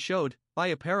notion, and showed, by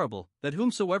a parable, that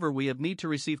whomsoever we have need to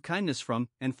receive kindness from,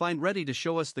 and find ready to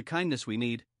show us the kindness we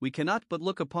need, we cannot but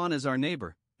look upon as our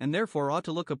neighbor, and therefore ought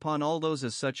to look upon all those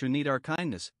as such who need our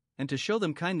kindness, and to show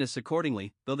them kindness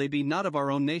accordingly, though they be not of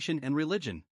our own nation and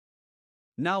religion.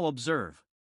 Now observe.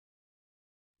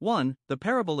 1. The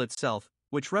parable itself,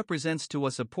 which represents to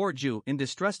us a poor Jew in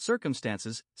distressed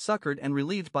circumstances, succored and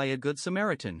relieved by a good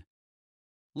Samaritan.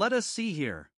 Let us see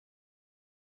here.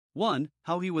 1.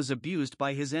 How he was abused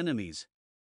by his enemies.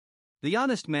 The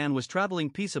honest man was traveling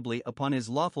peaceably upon his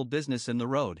lawful business in the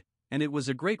road, and it was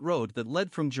a great road that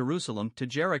led from Jerusalem to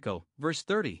Jericho, verse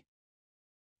 30.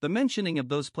 The mentioning of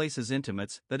those places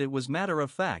intimates that it was matter of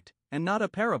fact, and not a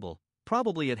parable.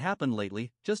 Probably it happened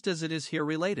lately, just as it is here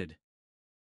related.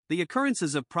 The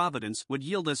occurrences of providence would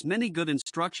yield us many good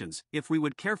instructions if we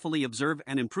would carefully observe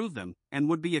and improve them, and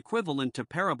would be equivalent to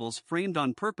parables framed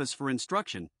on purpose for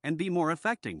instruction, and be more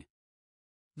affecting.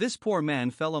 This poor man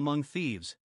fell among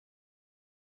thieves.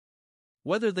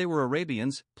 Whether they were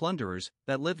Arabians, plunderers,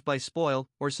 that lived by spoil,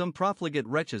 or some profligate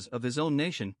wretches of his own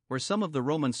nation, or some of the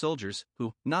Roman soldiers,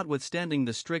 who, notwithstanding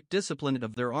the strict discipline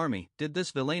of their army, did this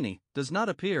villainy, does not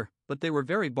appear, but they were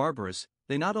very barbarous.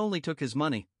 They not only took his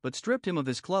money, but stripped him of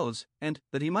his clothes, and,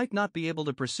 that he might not be able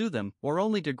to pursue them, or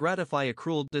only to gratify a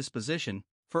cruel disposition,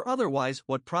 for otherwise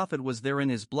what profit was there in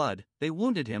his blood, they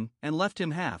wounded him, and left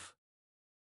him half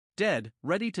dead,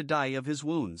 ready to die of his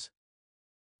wounds.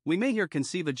 We may here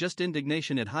conceive a just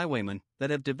indignation at highwaymen,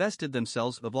 that have divested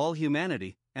themselves of all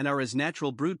humanity, and are as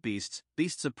natural brute beasts,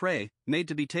 beasts of prey, made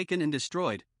to be taken and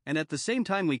destroyed, and at the same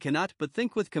time we cannot but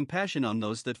think with compassion on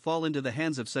those that fall into the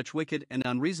hands of such wicked and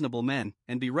unreasonable men,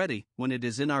 and be ready, when it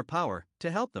is in our power,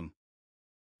 to help them.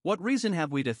 What reason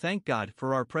have we to thank God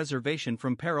for our preservation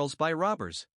from perils by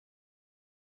robbers?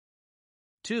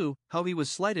 2. How he was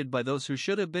slighted by those who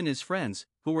should have been his friends,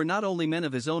 who were not only men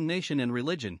of his own nation and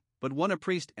religion, but one a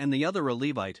priest and the other a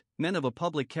Levite, men of a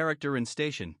public character and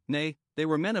station, nay, they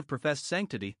were men of professed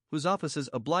sanctity, whose offices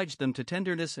obliged them to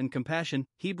tenderness and compassion,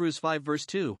 Hebrews 5 verse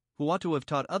 2, who ought to have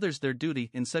taught others their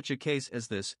duty in such a case as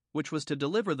this, which was to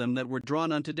deliver them that were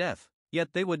drawn unto death,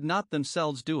 yet they would not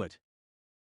themselves do it.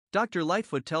 Dr.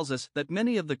 Lightfoot tells us that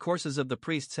many of the courses of the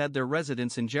priests had their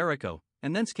residence in Jericho,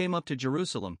 and thence came up to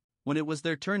Jerusalem, when it was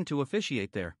their turn to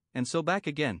officiate there, and so back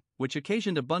again, which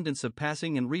occasioned abundance of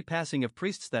passing and repassing of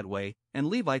priests that way, and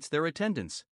Levites their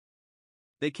attendants.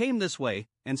 They came this way,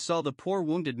 and saw the poor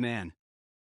wounded man.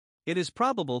 It is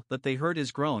probable that they heard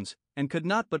his groans, and could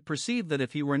not but perceive that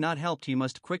if he were not helped he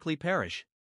must quickly perish.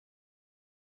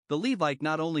 The Levite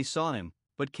not only saw him,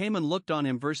 but came and looked on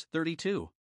him, verse 32.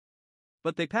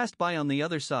 But they passed by on the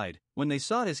other side. When they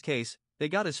saw his case, they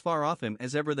got as far off him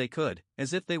as ever they could,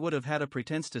 as if they would have had a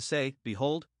pretense to say,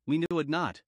 Behold, we knew it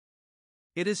not.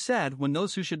 It is sad when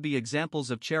those who should be examples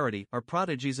of charity are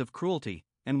prodigies of cruelty,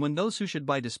 and when those who should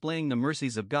by displaying the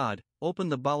mercies of God, open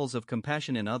the bowels of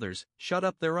compassion in others, shut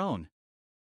up their own.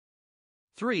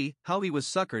 3. How he was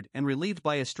succored and relieved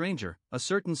by a stranger, a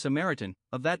certain Samaritan,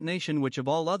 of that nation which of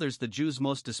all others the Jews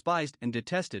most despised and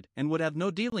detested, and would have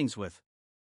no dealings with.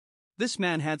 This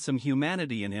man had some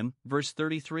humanity in him, verse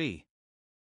 33.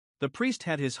 The priest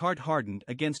had his heart hardened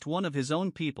against one of his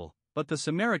own people, but the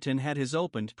Samaritan had his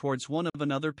opened towards one of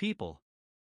another people.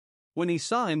 When he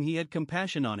saw him he had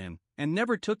compassion on him, and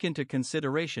never took into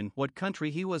consideration what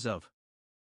country he was of.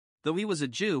 Though he was a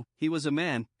Jew, he was a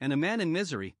man, and a man in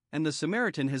misery, and the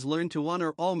Samaritan has learned to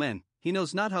honor all men. He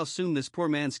knows not how soon this poor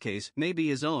man's case may be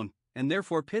his own, and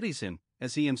therefore pities him,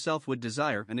 as he himself would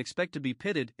desire and expect to be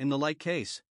pitied in the like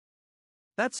case.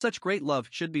 That such great love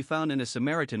should be found in a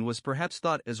Samaritan was perhaps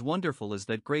thought as wonderful as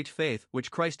that great faith which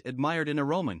Christ admired in a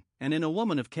Roman, and in a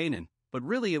woman of Canaan, but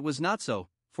really it was not so,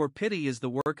 for pity is the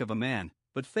work of a man,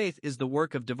 but faith is the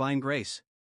work of divine grace.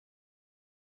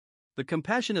 The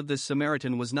compassion of this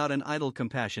Samaritan was not an idle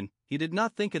compassion. He did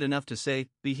not think it enough to say,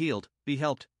 Be healed, be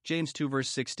helped, James 2 verse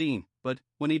 16, but,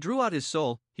 when he drew out his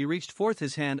soul, he reached forth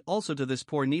his hand also to this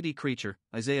poor needy creature,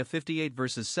 Isaiah 58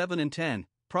 verses 7 and 10,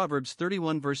 Proverbs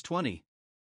 31 verse 20.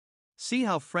 See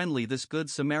how friendly this good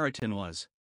Samaritan was.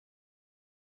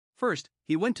 First,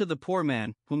 he went to the poor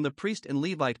man, whom the priest and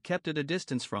Levite kept at a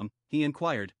distance from. He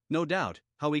inquired, no doubt,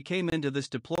 how he came into this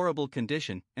deplorable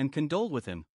condition, and condoled with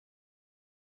him.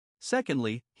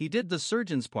 Secondly, he did the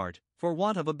surgeon's part, for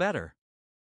want of a better.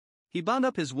 He bound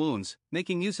up his wounds,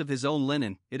 making use of his own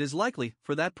linen, it is likely,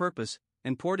 for that purpose,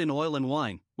 and poured in oil and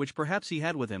wine, which perhaps he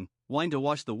had with him, wine to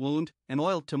wash the wound, and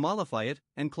oil to mollify it,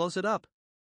 and close it up.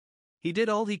 He did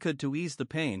all he could to ease the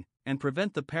pain, and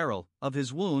prevent the peril, of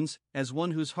his wounds, as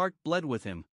one whose heart bled with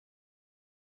him.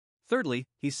 Thirdly,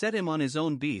 he set him on his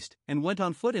own beast, and went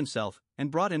on foot himself,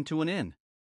 and brought him to an inn.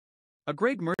 A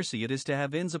great mercy it is to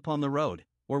have inns upon the road,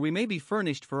 where we may be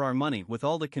furnished for our money with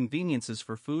all the conveniences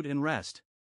for food and rest.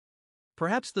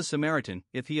 Perhaps the Samaritan,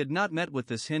 if he had not met with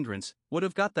this hindrance, would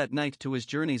have got that night to his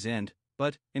journey's end,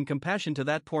 but, in compassion to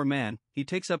that poor man, he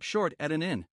takes up short at an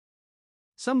inn.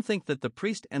 Some think that the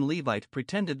priest and Levite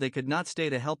pretended they could not stay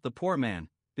to help the poor man,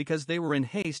 because they were in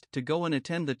haste to go and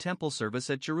attend the temple service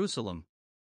at Jerusalem.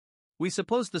 We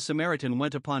suppose the Samaritan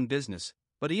went upon business,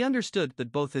 but he understood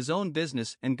that both his own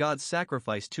business and God's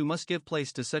sacrifice too must give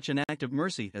place to such an act of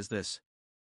mercy as this.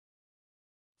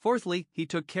 Fourthly, he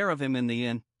took care of him in the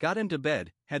inn, got him to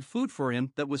bed, had food for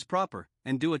him that was proper,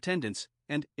 and due attendance,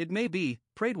 and, it may be,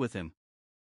 prayed with him.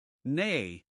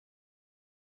 Nay.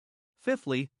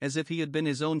 Fifthly, as if he had been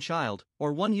his own child,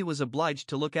 or one he was obliged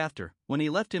to look after, when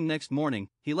he left him next morning,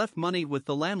 he left money with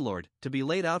the landlord, to be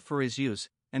laid out for his use,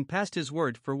 and passed his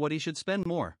word for what he should spend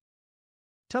more.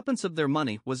 Twopence of their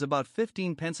money was about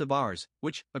 15 pence of ours,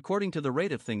 which, according to the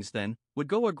rate of things then, would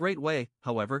go a great way.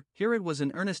 However, here it was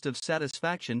an earnest of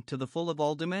satisfaction to the full of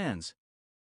all demands.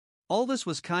 All this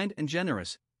was kind and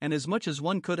generous, and as much as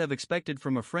one could have expected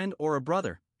from a friend or a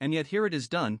brother, and yet here it is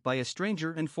done by a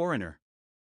stranger and foreigner.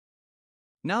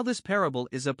 Now this parable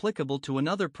is applicable to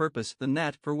another purpose than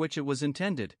that for which it was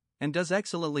intended, and does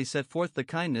excellently set forth the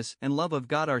kindness and love of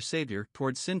God our Saviour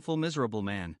towards sinful miserable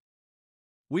man.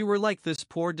 We were like this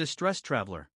poor distressed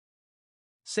traveler.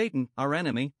 Satan, our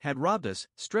enemy, had robbed us,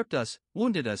 stripped us,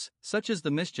 wounded us, such is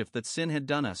the mischief that sin had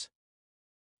done us.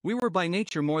 We were by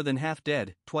nature more than half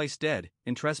dead, twice dead,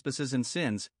 in trespasses and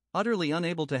sins, utterly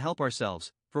unable to help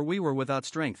ourselves, for we were without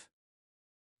strength.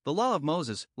 The law of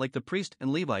Moses, like the priest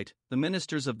and Levite, the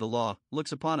ministers of the law,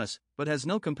 looks upon us, but has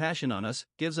no compassion on us,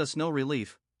 gives us no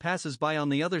relief, passes by on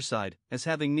the other side, as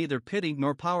having neither pity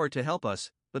nor power to help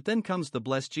us. But then comes the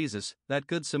blessed Jesus, that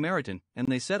good Samaritan, and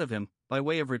they said of him, by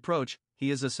way of reproach,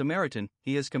 He is a Samaritan,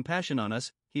 He has compassion on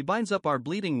us, He binds up our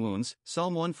bleeding wounds.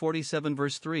 Psalm 147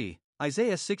 verse 3,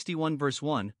 Isaiah 61 verse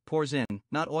 1, pours in,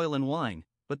 not oil and wine,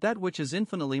 but that which is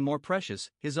infinitely more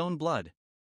precious, His own blood.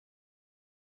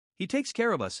 He takes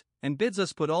care of us, and bids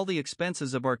us put all the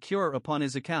expenses of our cure upon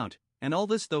His account, and all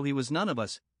this though He was none of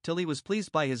us, till He was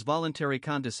pleased by His voluntary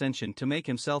condescension to make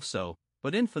Himself so,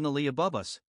 but infinitely above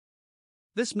us.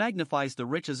 This magnifies the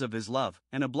riches of His love,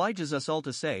 and obliges us all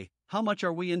to say, how much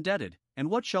are we indebted, and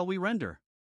what shall we render?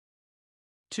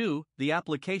 2. The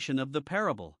application of the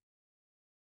parable.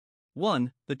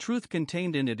 1. The truth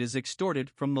contained in it is extorted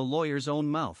from the lawyer's own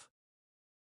mouth.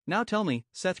 Now tell me,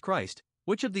 saith Christ,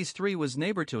 which of these three was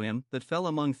neighbor to him that fell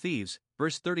among thieves?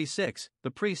 Verse 36,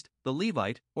 the priest, the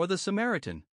Levite, or the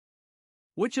Samaritan?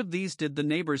 Which of these did the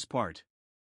neighbor's part?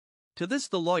 To this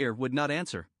the lawyer would not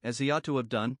answer, as he ought to have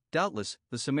done. Doubtless,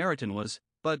 the Samaritan was,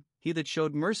 but he that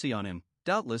showed mercy on him,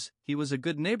 doubtless, he was a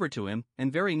good neighbor to him,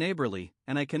 and very neighborly,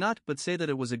 and I cannot but say that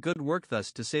it was a good work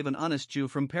thus to save an honest Jew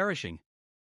from perishing.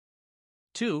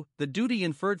 2. The duty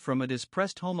inferred from it is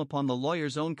pressed home upon the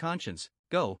lawyer's own conscience.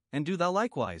 Go, and do thou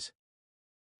likewise.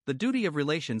 The duty of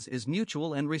relations is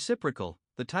mutual and reciprocal.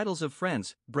 The titles of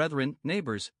friends, brethren,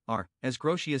 neighbors, are, as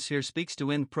Grotius here speaks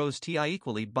to in prose ti,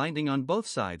 equally binding on both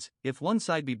sides. If one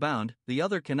side be bound, the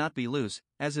other cannot be loose,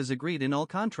 as is agreed in all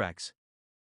contracts.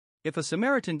 If a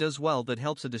Samaritan does well that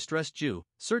helps a distressed Jew,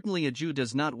 certainly a Jew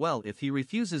does not well if he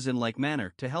refuses in like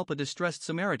manner to help a distressed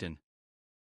Samaritan.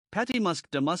 Patimusc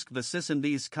demusc vicis, and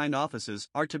these kind offices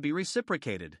are to be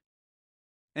reciprocated.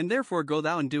 And therefore go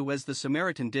thou and do as the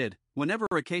Samaritan did, whenever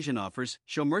occasion offers,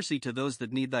 show mercy to those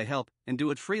that need thy help, and do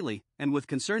it freely, and with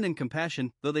concern and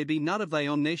compassion, though they be not of thy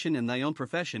own nation and thy own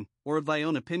profession, or of thy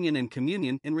own opinion and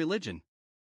communion in religion.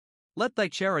 Let thy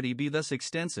charity be thus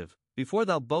extensive, before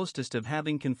thou boastest of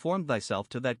having conformed thyself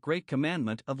to that great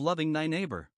commandment of loving thy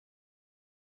neighbor.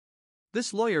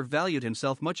 This lawyer valued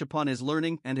himself much upon his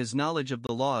learning and his knowledge of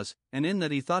the laws, and in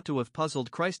that he thought to have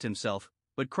puzzled Christ himself,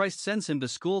 but Christ sends him to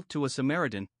school to a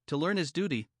Samaritan, to learn his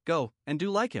duty. Go, and do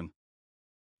like him.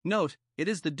 Note, it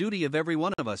is the duty of every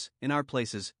one of us, in our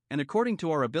places, and according to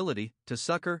our ability, to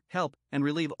succor, help, and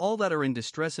relieve all that are in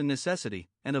distress and necessity,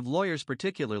 and of lawyers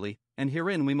particularly, and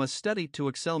herein we must study to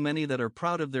excel many that are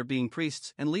proud of their being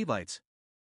priests and Levites.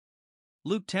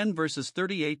 Luke 10 verses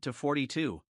 38 to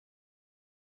 42.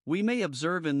 We may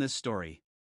observe in this story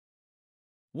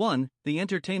 1. The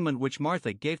entertainment which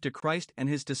Martha gave to Christ and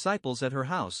his disciples at her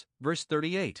house, verse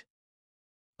 38.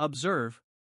 Observe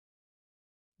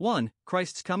 1.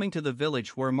 Christ's coming to the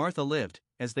village where Martha lived.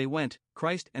 As they went,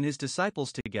 Christ and his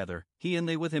disciples together, he and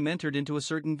they with him entered into a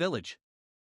certain village.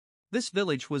 This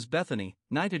village was Bethany,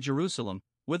 nigh to Jerusalem,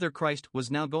 whither Christ was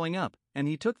now going up, and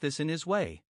he took this in his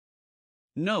way.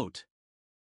 Note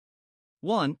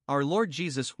 1. Our Lord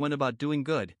Jesus went about doing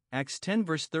good, Acts 10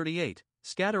 verse 38,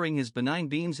 scattering his benign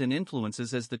beams and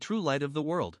influences as the true light of the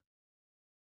world.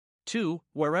 2.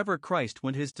 Wherever Christ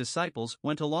went, his disciples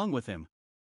went along with him.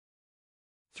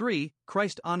 3.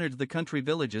 Christ honored the country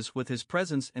villages with his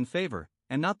presence and favor,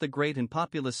 and not the great and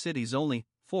populous cities only.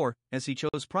 4. As he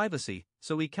chose privacy,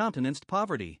 so he countenanced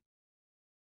poverty.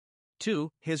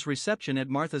 2. His reception at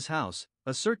Martha's house.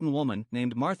 A certain woman,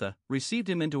 named Martha, received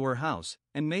him into her house,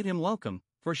 and made him welcome,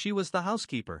 for she was the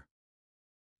housekeeper.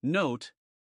 Note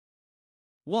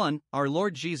 1. Our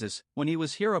Lord Jesus, when he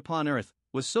was here upon earth,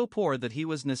 was so poor that he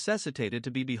was necessitated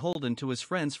to be beholden to his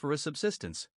friends for a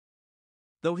subsistence.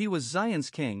 Though he was Zion's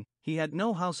king, he had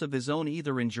no house of his own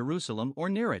either in Jerusalem or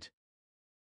near it.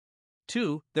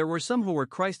 2. There were some who were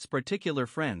Christ's particular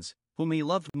friends, whom he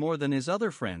loved more than his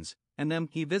other friends, and them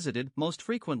he visited most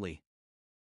frequently.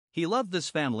 He loved this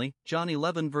family, John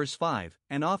 11 verse 5,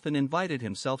 and often invited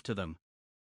himself to them.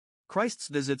 Christ's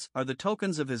visits are the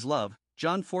tokens of his love,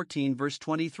 John 14 verse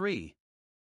 23.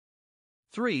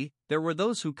 3. There were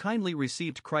those who kindly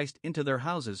received Christ into their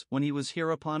houses when he was here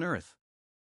upon earth.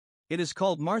 It is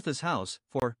called Martha's house,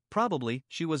 for, probably,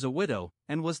 she was a widow,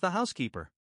 and was the housekeeper.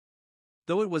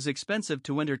 Though it was expensive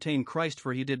to entertain Christ,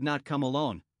 for he did not come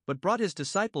alone, but brought his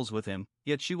disciples with him,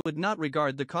 yet she would not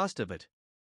regard the cost of it.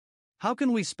 How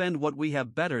can we spend what we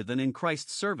have better than in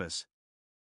Christ's service?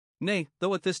 Nay,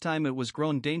 though at this time it was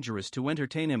grown dangerous to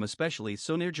entertain him, especially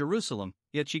so near Jerusalem,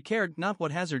 yet she cared not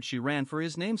what hazard she ran for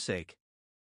his name's sake.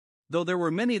 Though there were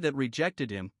many that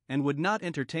rejected him, and would not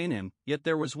entertain him, yet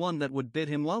there was one that would bid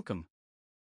him welcome.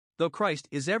 Though Christ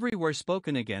is everywhere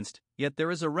spoken against, yet there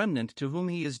is a remnant to whom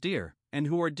he is dear, and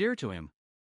who are dear to him.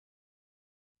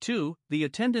 2. The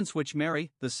attendance which Mary,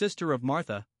 the sister of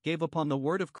Martha, gave upon the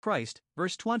word of Christ,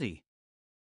 verse 20.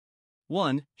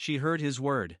 1. She heard his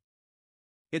word.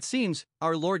 It seems,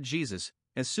 our Lord Jesus,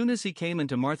 as soon as he came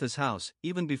into Martha's house,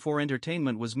 even before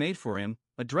entertainment was made for him,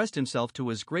 addressed himself to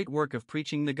his great work of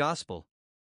preaching the gospel.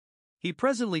 He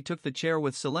presently took the chair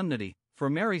with solemnity, for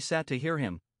Mary sat to hear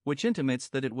him, which intimates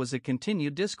that it was a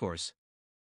continued discourse.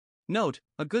 Note,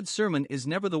 a good sermon is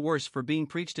never the worse for being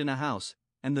preached in a house,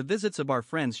 and the visits of our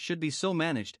friends should be so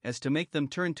managed as to make them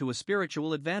turn to a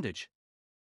spiritual advantage.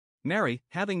 Mary,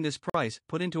 having this prize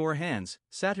put into her hands,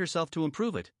 sat herself to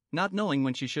improve it, not knowing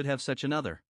when she should have such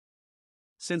another.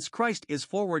 Since Christ is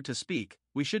forward to speak,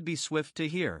 we should be swift to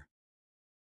hear.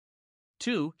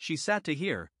 2. She sat to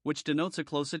hear, which denotes a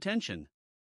close attention.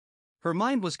 Her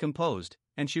mind was composed,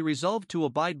 and she resolved to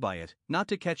abide by it, not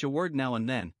to catch a word now and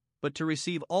then, but to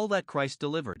receive all that Christ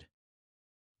delivered.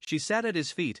 She sat at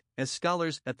his feet, as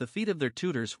scholars at the feet of their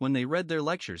tutors when they read their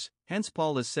lectures, hence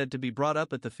Paul is said to be brought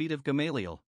up at the feet of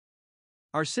Gamaliel.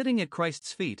 Our sitting at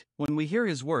Christ's feet, when we hear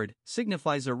his word,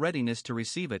 signifies a readiness to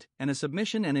receive it, and a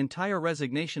submission and entire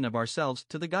resignation of ourselves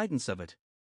to the guidance of it.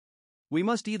 We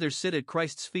must either sit at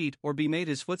Christ's feet or be made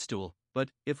his footstool,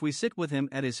 but, if we sit with him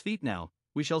at his feet now,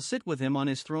 we shall sit with him on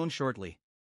his throne shortly.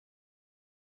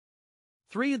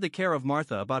 3. The care of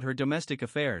Martha about her domestic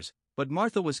affairs. But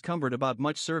Martha was cumbered about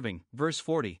much serving, verse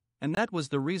 40, and that was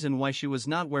the reason why she was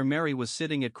not where Mary was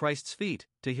sitting at Christ's feet,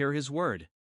 to hear his word.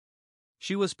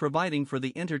 She was providing for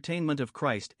the entertainment of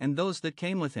Christ and those that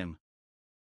came with him.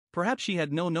 Perhaps she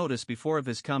had no notice before of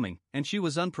his coming, and she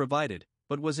was unprovided,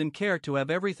 but was in care to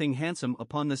have everything handsome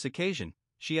upon this occasion.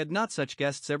 She had not such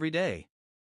guests every day.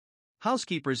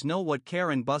 Housekeepers know what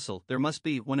care and bustle there must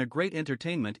be when a great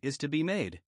entertainment is to be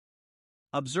made.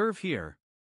 Observe here.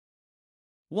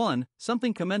 1.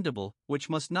 Something commendable, which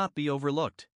must not be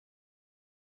overlooked.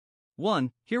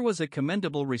 1. Here was a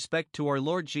commendable respect to our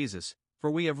Lord Jesus, for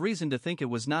we have reason to think it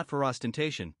was not for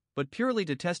ostentation, but purely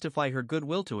to testify her good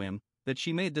will to him, that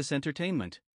she made this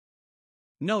entertainment.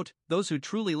 Note, those who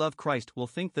truly love Christ will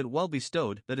think that well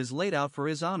bestowed that is laid out for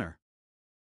his honor.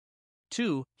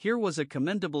 2. Here was a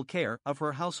commendable care of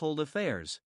her household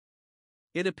affairs.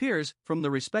 It appears, from the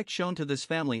respect shown to this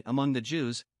family among the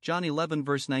Jews, John 11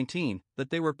 verse 19, that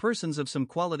they were persons of some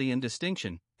quality and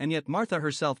distinction, and yet Martha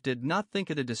herself did not think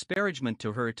it a disparagement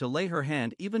to her to lay her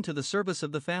hand even to the service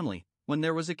of the family, when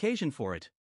there was occasion for it.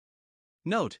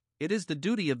 Note, it is the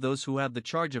duty of those who have the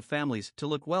charge of families to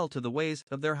look well to the ways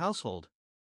of their household.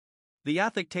 The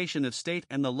affectation of state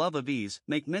and the love of ease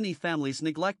make many families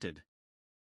neglected.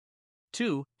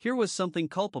 2. Here was something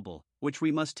culpable, which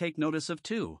we must take notice of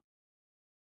too.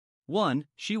 1.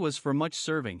 She was for much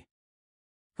serving.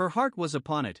 Her heart was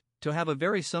upon it, to have a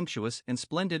very sumptuous and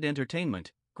splendid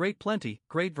entertainment, great plenty,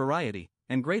 great variety,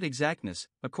 and great exactness,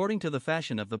 according to the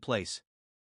fashion of the place.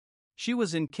 She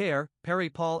was in care,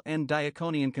 peripal and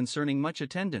diaconian concerning much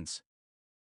attendance.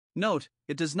 Note,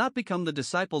 it does not become the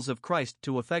disciples of Christ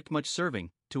to affect much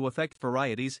serving, to affect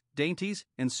varieties, dainties,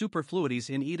 and superfluities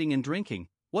in eating and drinking.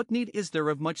 What need is there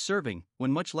of much serving,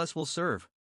 when much less will serve?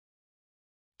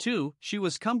 2. She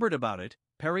was cumbered about it,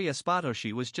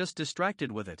 she was just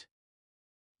distracted with it.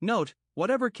 Note,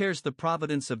 whatever cares the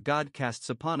providence of God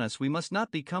casts upon us, we must not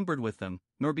be cumbered with them,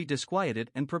 nor be disquieted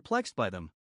and perplexed by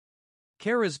them.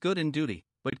 Care is good in duty,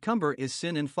 but cumber is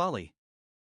sin and folly.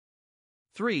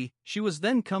 3. She was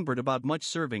then cumbered about much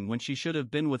serving when she should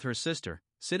have been with her sister,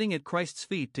 sitting at Christ's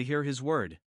feet to hear his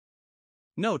word.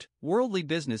 Note, worldly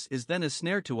business is then a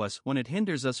snare to us when it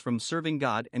hinders us from serving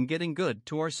God and getting good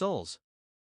to our souls.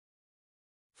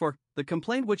 For, the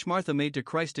complaint which Martha made to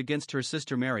Christ against her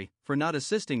sister Mary, for not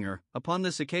assisting her, upon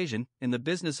this occasion, in the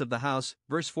business of the house,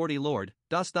 verse 40, Lord,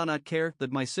 dost thou not care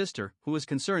that my sister, who is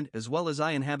concerned as well as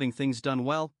I in having things done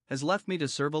well, has left me to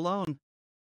serve alone?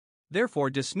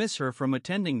 Therefore dismiss her from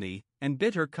attending thee, and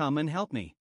bid her come and help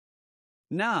me.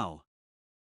 Now,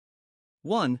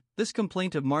 1. This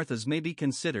complaint of Martha's may be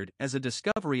considered as a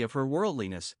discovery of her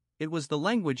worldliness. It was the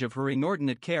language of her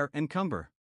inordinate care and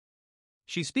cumber.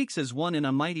 She speaks as one in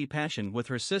a mighty passion with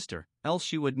her sister, else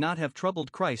she would not have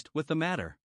troubled Christ with the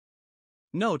matter.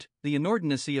 Note, the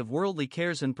inordinacy of worldly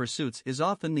cares and pursuits is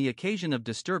often the occasion of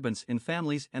disturbance in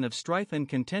families and of strife and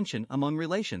contention among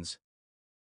relations.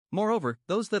 Moreover,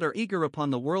 those that are eager upon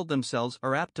the world themselves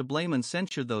are apt to blame and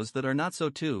censure those that are not so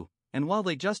too, and while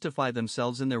they justify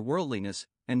themselves in their worldliness,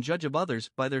 and judge of others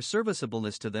by their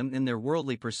serviceableness to them in their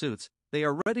worldly pursuits, they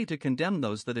are ready to condemn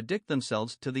those that addict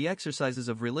themselves to the exercises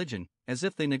of religion, as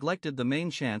if they neglected the main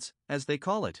chance, as they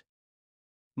call it.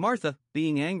 Martha,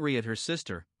 being angry at her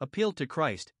sister, appealed to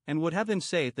Christ, and would have him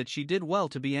say that she did well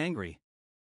to be angry.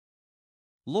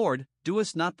 Lord,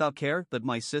 doest not thou care that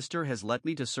my sister has let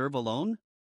me to serve alone?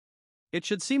 It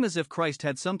should seem as if Christ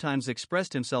had sometimes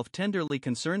expressed himself tenderly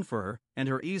concerned for her, and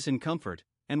her ease and comfort,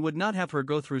 and would not have her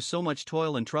go through so much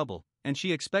toil and trouble, and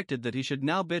she expected that he should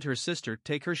now bid her sister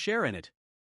take her share in it.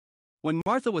 When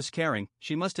Martha was caring,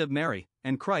 she must have Mary,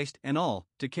 and Christ, and all,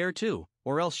 to care too,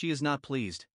 or else she is not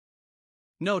pleased.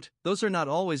 Note, those are not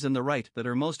always in the right that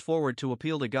are most forward to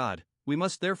appeal to God. We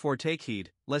must therefore take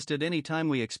heed, lest at any time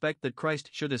we expect that Christ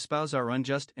should espouse our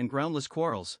unjust and groundless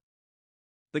quarrels.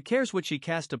 The cares which he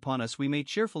cast upon us we may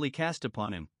cheerfully cast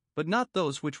upon him, but not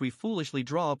those which we foolishly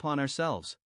draw upon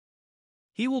ourselves.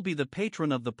 He will be the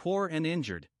patron of the poor and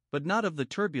injured, but not of the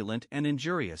turbulent and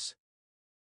injurious.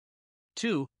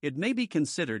 2. It may be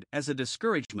considered as a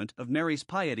discouragement of Mary's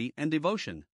piety and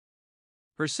devotion.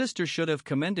 Her sister should have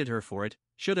commended her for it,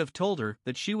 should have told her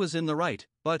that she was in the right,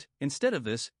 but, instead of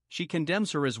this, she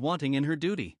condemns her as wanting in her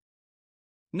duty.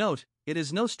 Note, it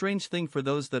is no strange thing for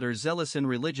those that are zealous in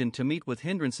religion to meet with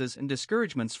hindrances and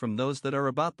discouragements from those that are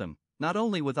about them, not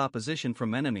only with opposition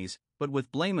from enemies, but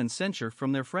with blame and censure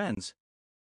from their friends.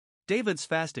 David's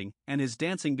fasting, and his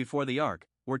dancing before the ark,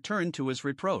 were turned to his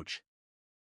reproach.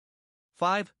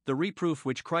 5. The reproof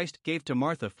which Christ gave to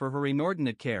Martha for her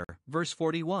inordinate care, verse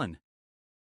 41.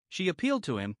 She appealed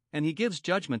to him, and he gives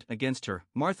judgment against her.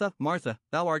 Martha, Martha,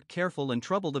 thou art careful and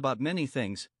troubled about many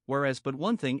things, whereas but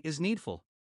one thing is needful.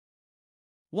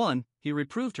 1. He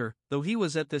reproved her, though he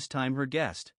was at this time her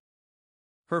guest.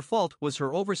 Her fault was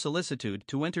her over-solicitude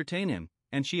to entertain him,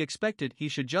 and she expected he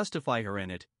should justify her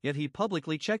in it, yet he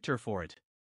publicly checked her for it.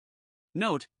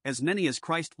 Note, as many as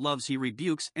Christ loves he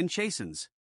rebukes and chastens.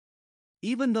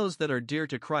 Even those that are dear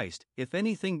to Christ, if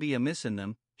anything be amiss in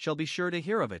them, shall be sure to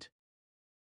hear of it.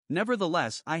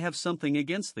 Nevertheless, I have something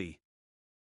against thee.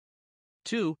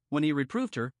 2. When he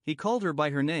reproved her, he called her by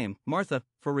her name, Martha,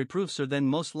 for reproofs are then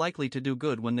most likely to do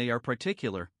good when they are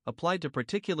particular, applied to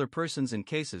particular persons and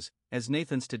cases, as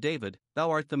Nathan's to David, thou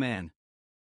art the man.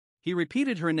 He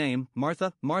repeated her name,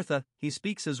 Martha, Martha. He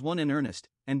speaks as one in earnest,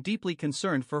 and deeply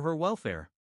concerned for her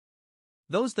welfare.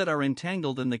 Those that are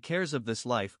entangled in the cares of this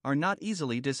life are not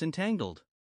easily disentangled.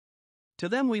 To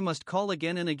them we must call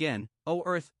again and again, O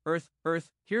earth, earth, earth,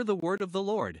 hear the word of the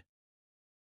Lord.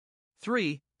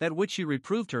 3. That which he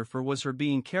reproved her for was her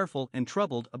being careful and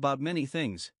troubled about many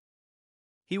things.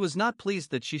 He was not pleased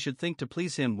that she should think to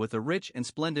please him with a rich and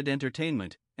splendid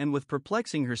entertainment, and with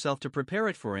perplexing herself to prepare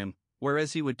it for him,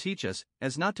 whereas he would teach us,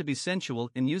 as not to be sensual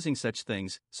in using such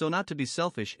things, so not to be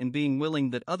selfish in being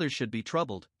willing that others should be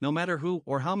troubled, no matter who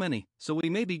or how many, so we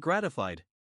may be gratified.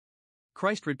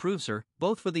 Christ reproves her,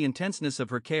 both for the intenseness of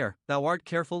her care, thou art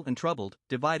careful and troubled,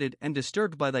 divided and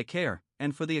disturbed by thy care,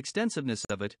 and for the extensiveness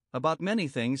of it, about many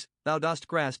things, thou dost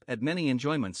grasp at many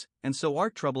enjoyments, and so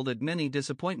art troubled at many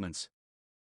disappointments.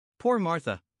 Poor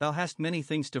Martha, thou hast many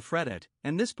things to fret at,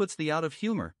 and this puts thee out of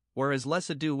humor, whereas less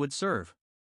ado would serve.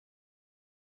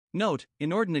 Note,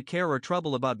 inordinate care or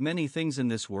trouble about many things in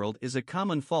this world is a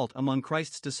common fault among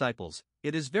Christ's disciples.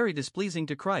 It is very displeasing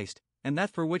to Christ, and that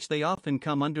for which they often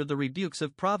come under the rebukes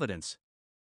of providence.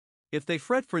 If they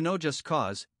fret for no just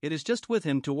cause, it is just with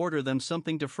him to order them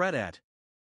something to fret at.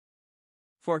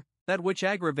 For that which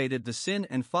aggravated the sin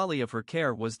and folly of her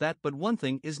care was that but one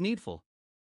thing is needful.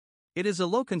 It is a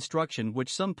low construction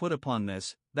which some put upon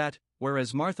this, that,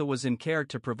 whereas Martha was in care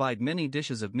to provide many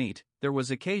dishes of meat, there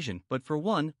was occasion but for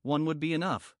one would be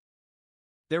enough.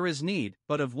 There is need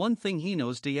but of one thing he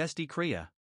knows de esti crea.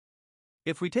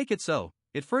 If we take it so,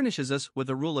 it furnishes us with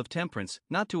a rule of temperance,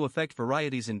 not to affect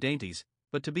varieties and dainties,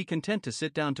 but to be content to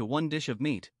sit down to one dish of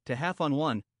meat, to half on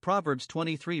one, Proverbs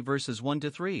 23 verses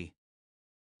 1-3.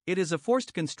 It is a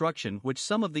forced construction which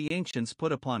some of the ancients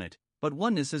put upon it, but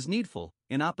oneness is needful,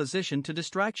 in opposition to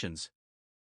distractions.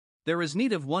 There is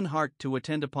need of one heart to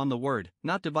attend upon the word,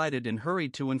 not divided and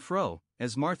hurried to and fro,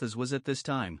 as Martha's was at this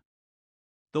time.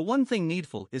 The one thing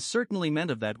needful is certainly meant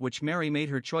of that which Mary made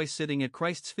her choice sitting at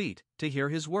Christ's feet, to hear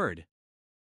his word.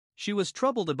 She was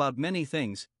troubled about many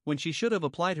things, when she should have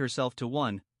applied herself to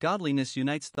one. Godliness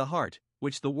unites the heart,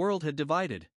 which the world had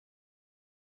divided.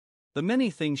 The many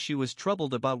things she was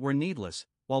troubled about were needless,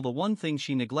 while the one thing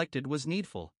she neglected was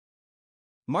needful.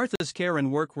 Martha's care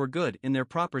and work were good in their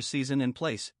proper season and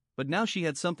place, but now she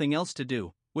had something else to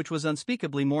do, which was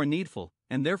unspeakably more needful,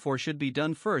 and therefore should be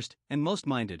done first and most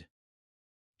minded.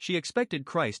 She expected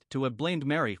Christ to have blamed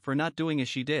Mary for not doing as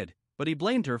she did, but he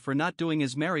blamed her for not doing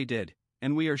as Mary did,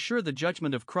 and we are sure the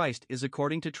judgment of Christ is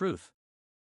according to truth.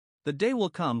 The day will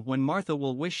come when Martha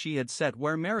will wish she had sat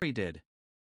where Mary did.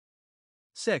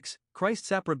 6.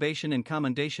 Christ's approbation and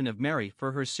commendation of Mary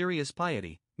for her serious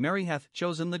piety. Mary hath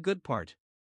chosen the good part.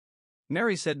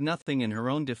 Mary said nothing in her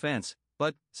own defense,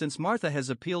 but, since Martha has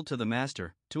appealed to the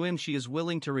Master, to him she is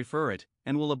willing to refer it,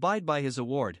 and will abide by his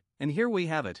award, and here we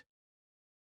have it.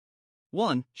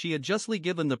 1. She had justly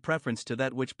given the preference to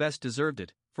that which best deserved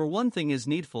it, for one thing is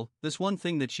needful, this one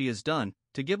thing that she has done,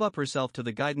 to give up herself to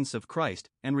the guidance of Christ,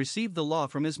 and receive the law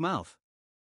from his mouth.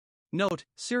 Note,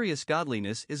 serious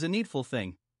godliness is a needful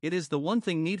thing, it is the one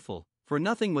thing needful, for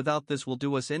nothing without this will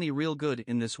do us any real good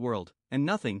in this world, and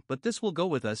nothing but this will go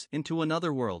with us into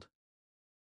another world.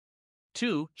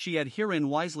 2. She had herein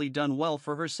wisely done well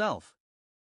for herself.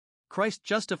 Christ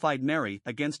justified Mary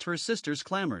against her sister's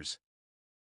clamors.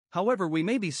 However we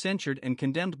may be censured and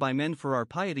condemned by men for our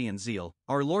piety and zeal,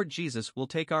 our Lord Jesus will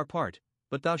take our part,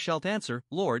 but thou shalt answer,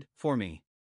 Lord, for me.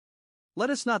 Let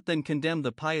us not then condemn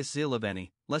the pious zeal of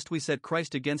any, lest we set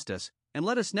Christ against us, and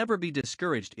let us never be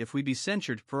discouraged if we be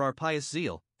censured for our pious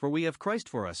zeal, for we have Christ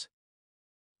for us.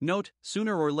 Note,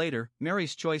 sooner or later,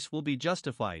 Mary's choice will be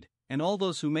justified, and all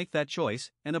those who make that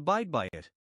choice, and abide by it.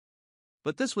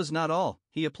 But this was not all,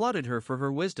 he applauded her for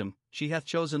her wisdom. She hath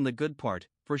chosen the good part,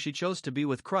 for she chose to be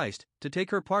with Christ, to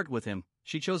take her part with him,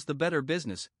 she chose the better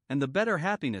business, and the better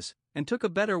happiness, and took a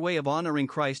better way of honoring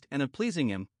Christ and of pleasing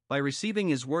him, by receiving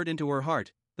his word into her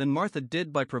heart, than Martha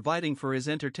did by providing for his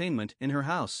entertainment in her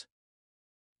house.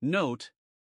 Note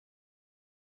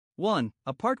 1.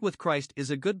 A part with Christ is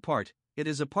a good part, it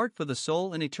is a part for the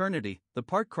soul and eternity, the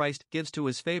part Christ gives to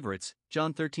his favorites,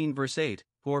 John 13 verse 8,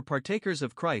 who are partakers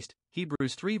of Christ,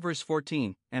 Hebrews 3 verse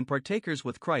 14, and partakers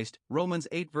with Christ, Romans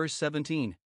 8 verse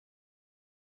 17.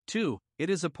 2. It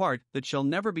is a part that shall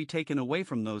never be taken away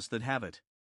from those that have it.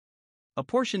 A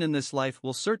portion in this life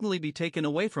will certainly be taken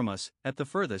away from us, at the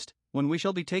furthest, when we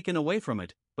shall be taken away from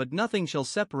it, but nothing shall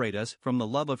separate us from the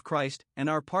love of Christ and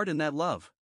our part in that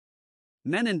love.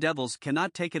 Men and devils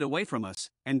cannot take it away from us,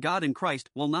 and God and Christ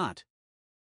will not.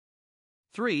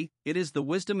 3. It is the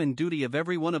wisdom and duty of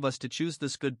every one of us to choose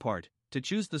this good part, to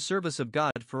choose the service of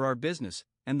God for our business,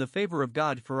 and the favor of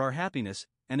God for our happiness,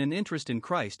 and an interest in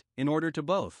Christ, in order to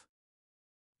both.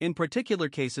 In particular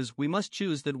cases we must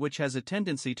choose that which has a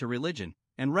tendency to religion,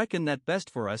 and reckon that best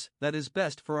for us, that is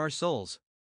best for our souls.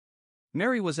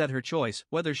 Mary was at her choice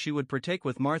whether she would partake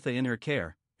with Martha in her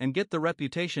care, and get the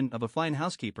reputation of a fine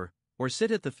housekeeper, or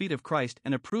sit at the feet of Christ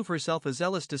and approve herself a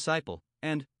zealous disciple,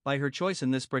 and, by her choice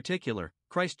in this particular,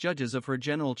 Christ judges of her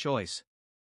general choice.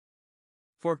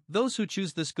 For, those who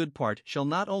choose this good part shall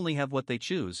not only have what they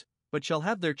choose, but shall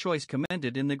have their choice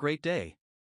commended in the great day.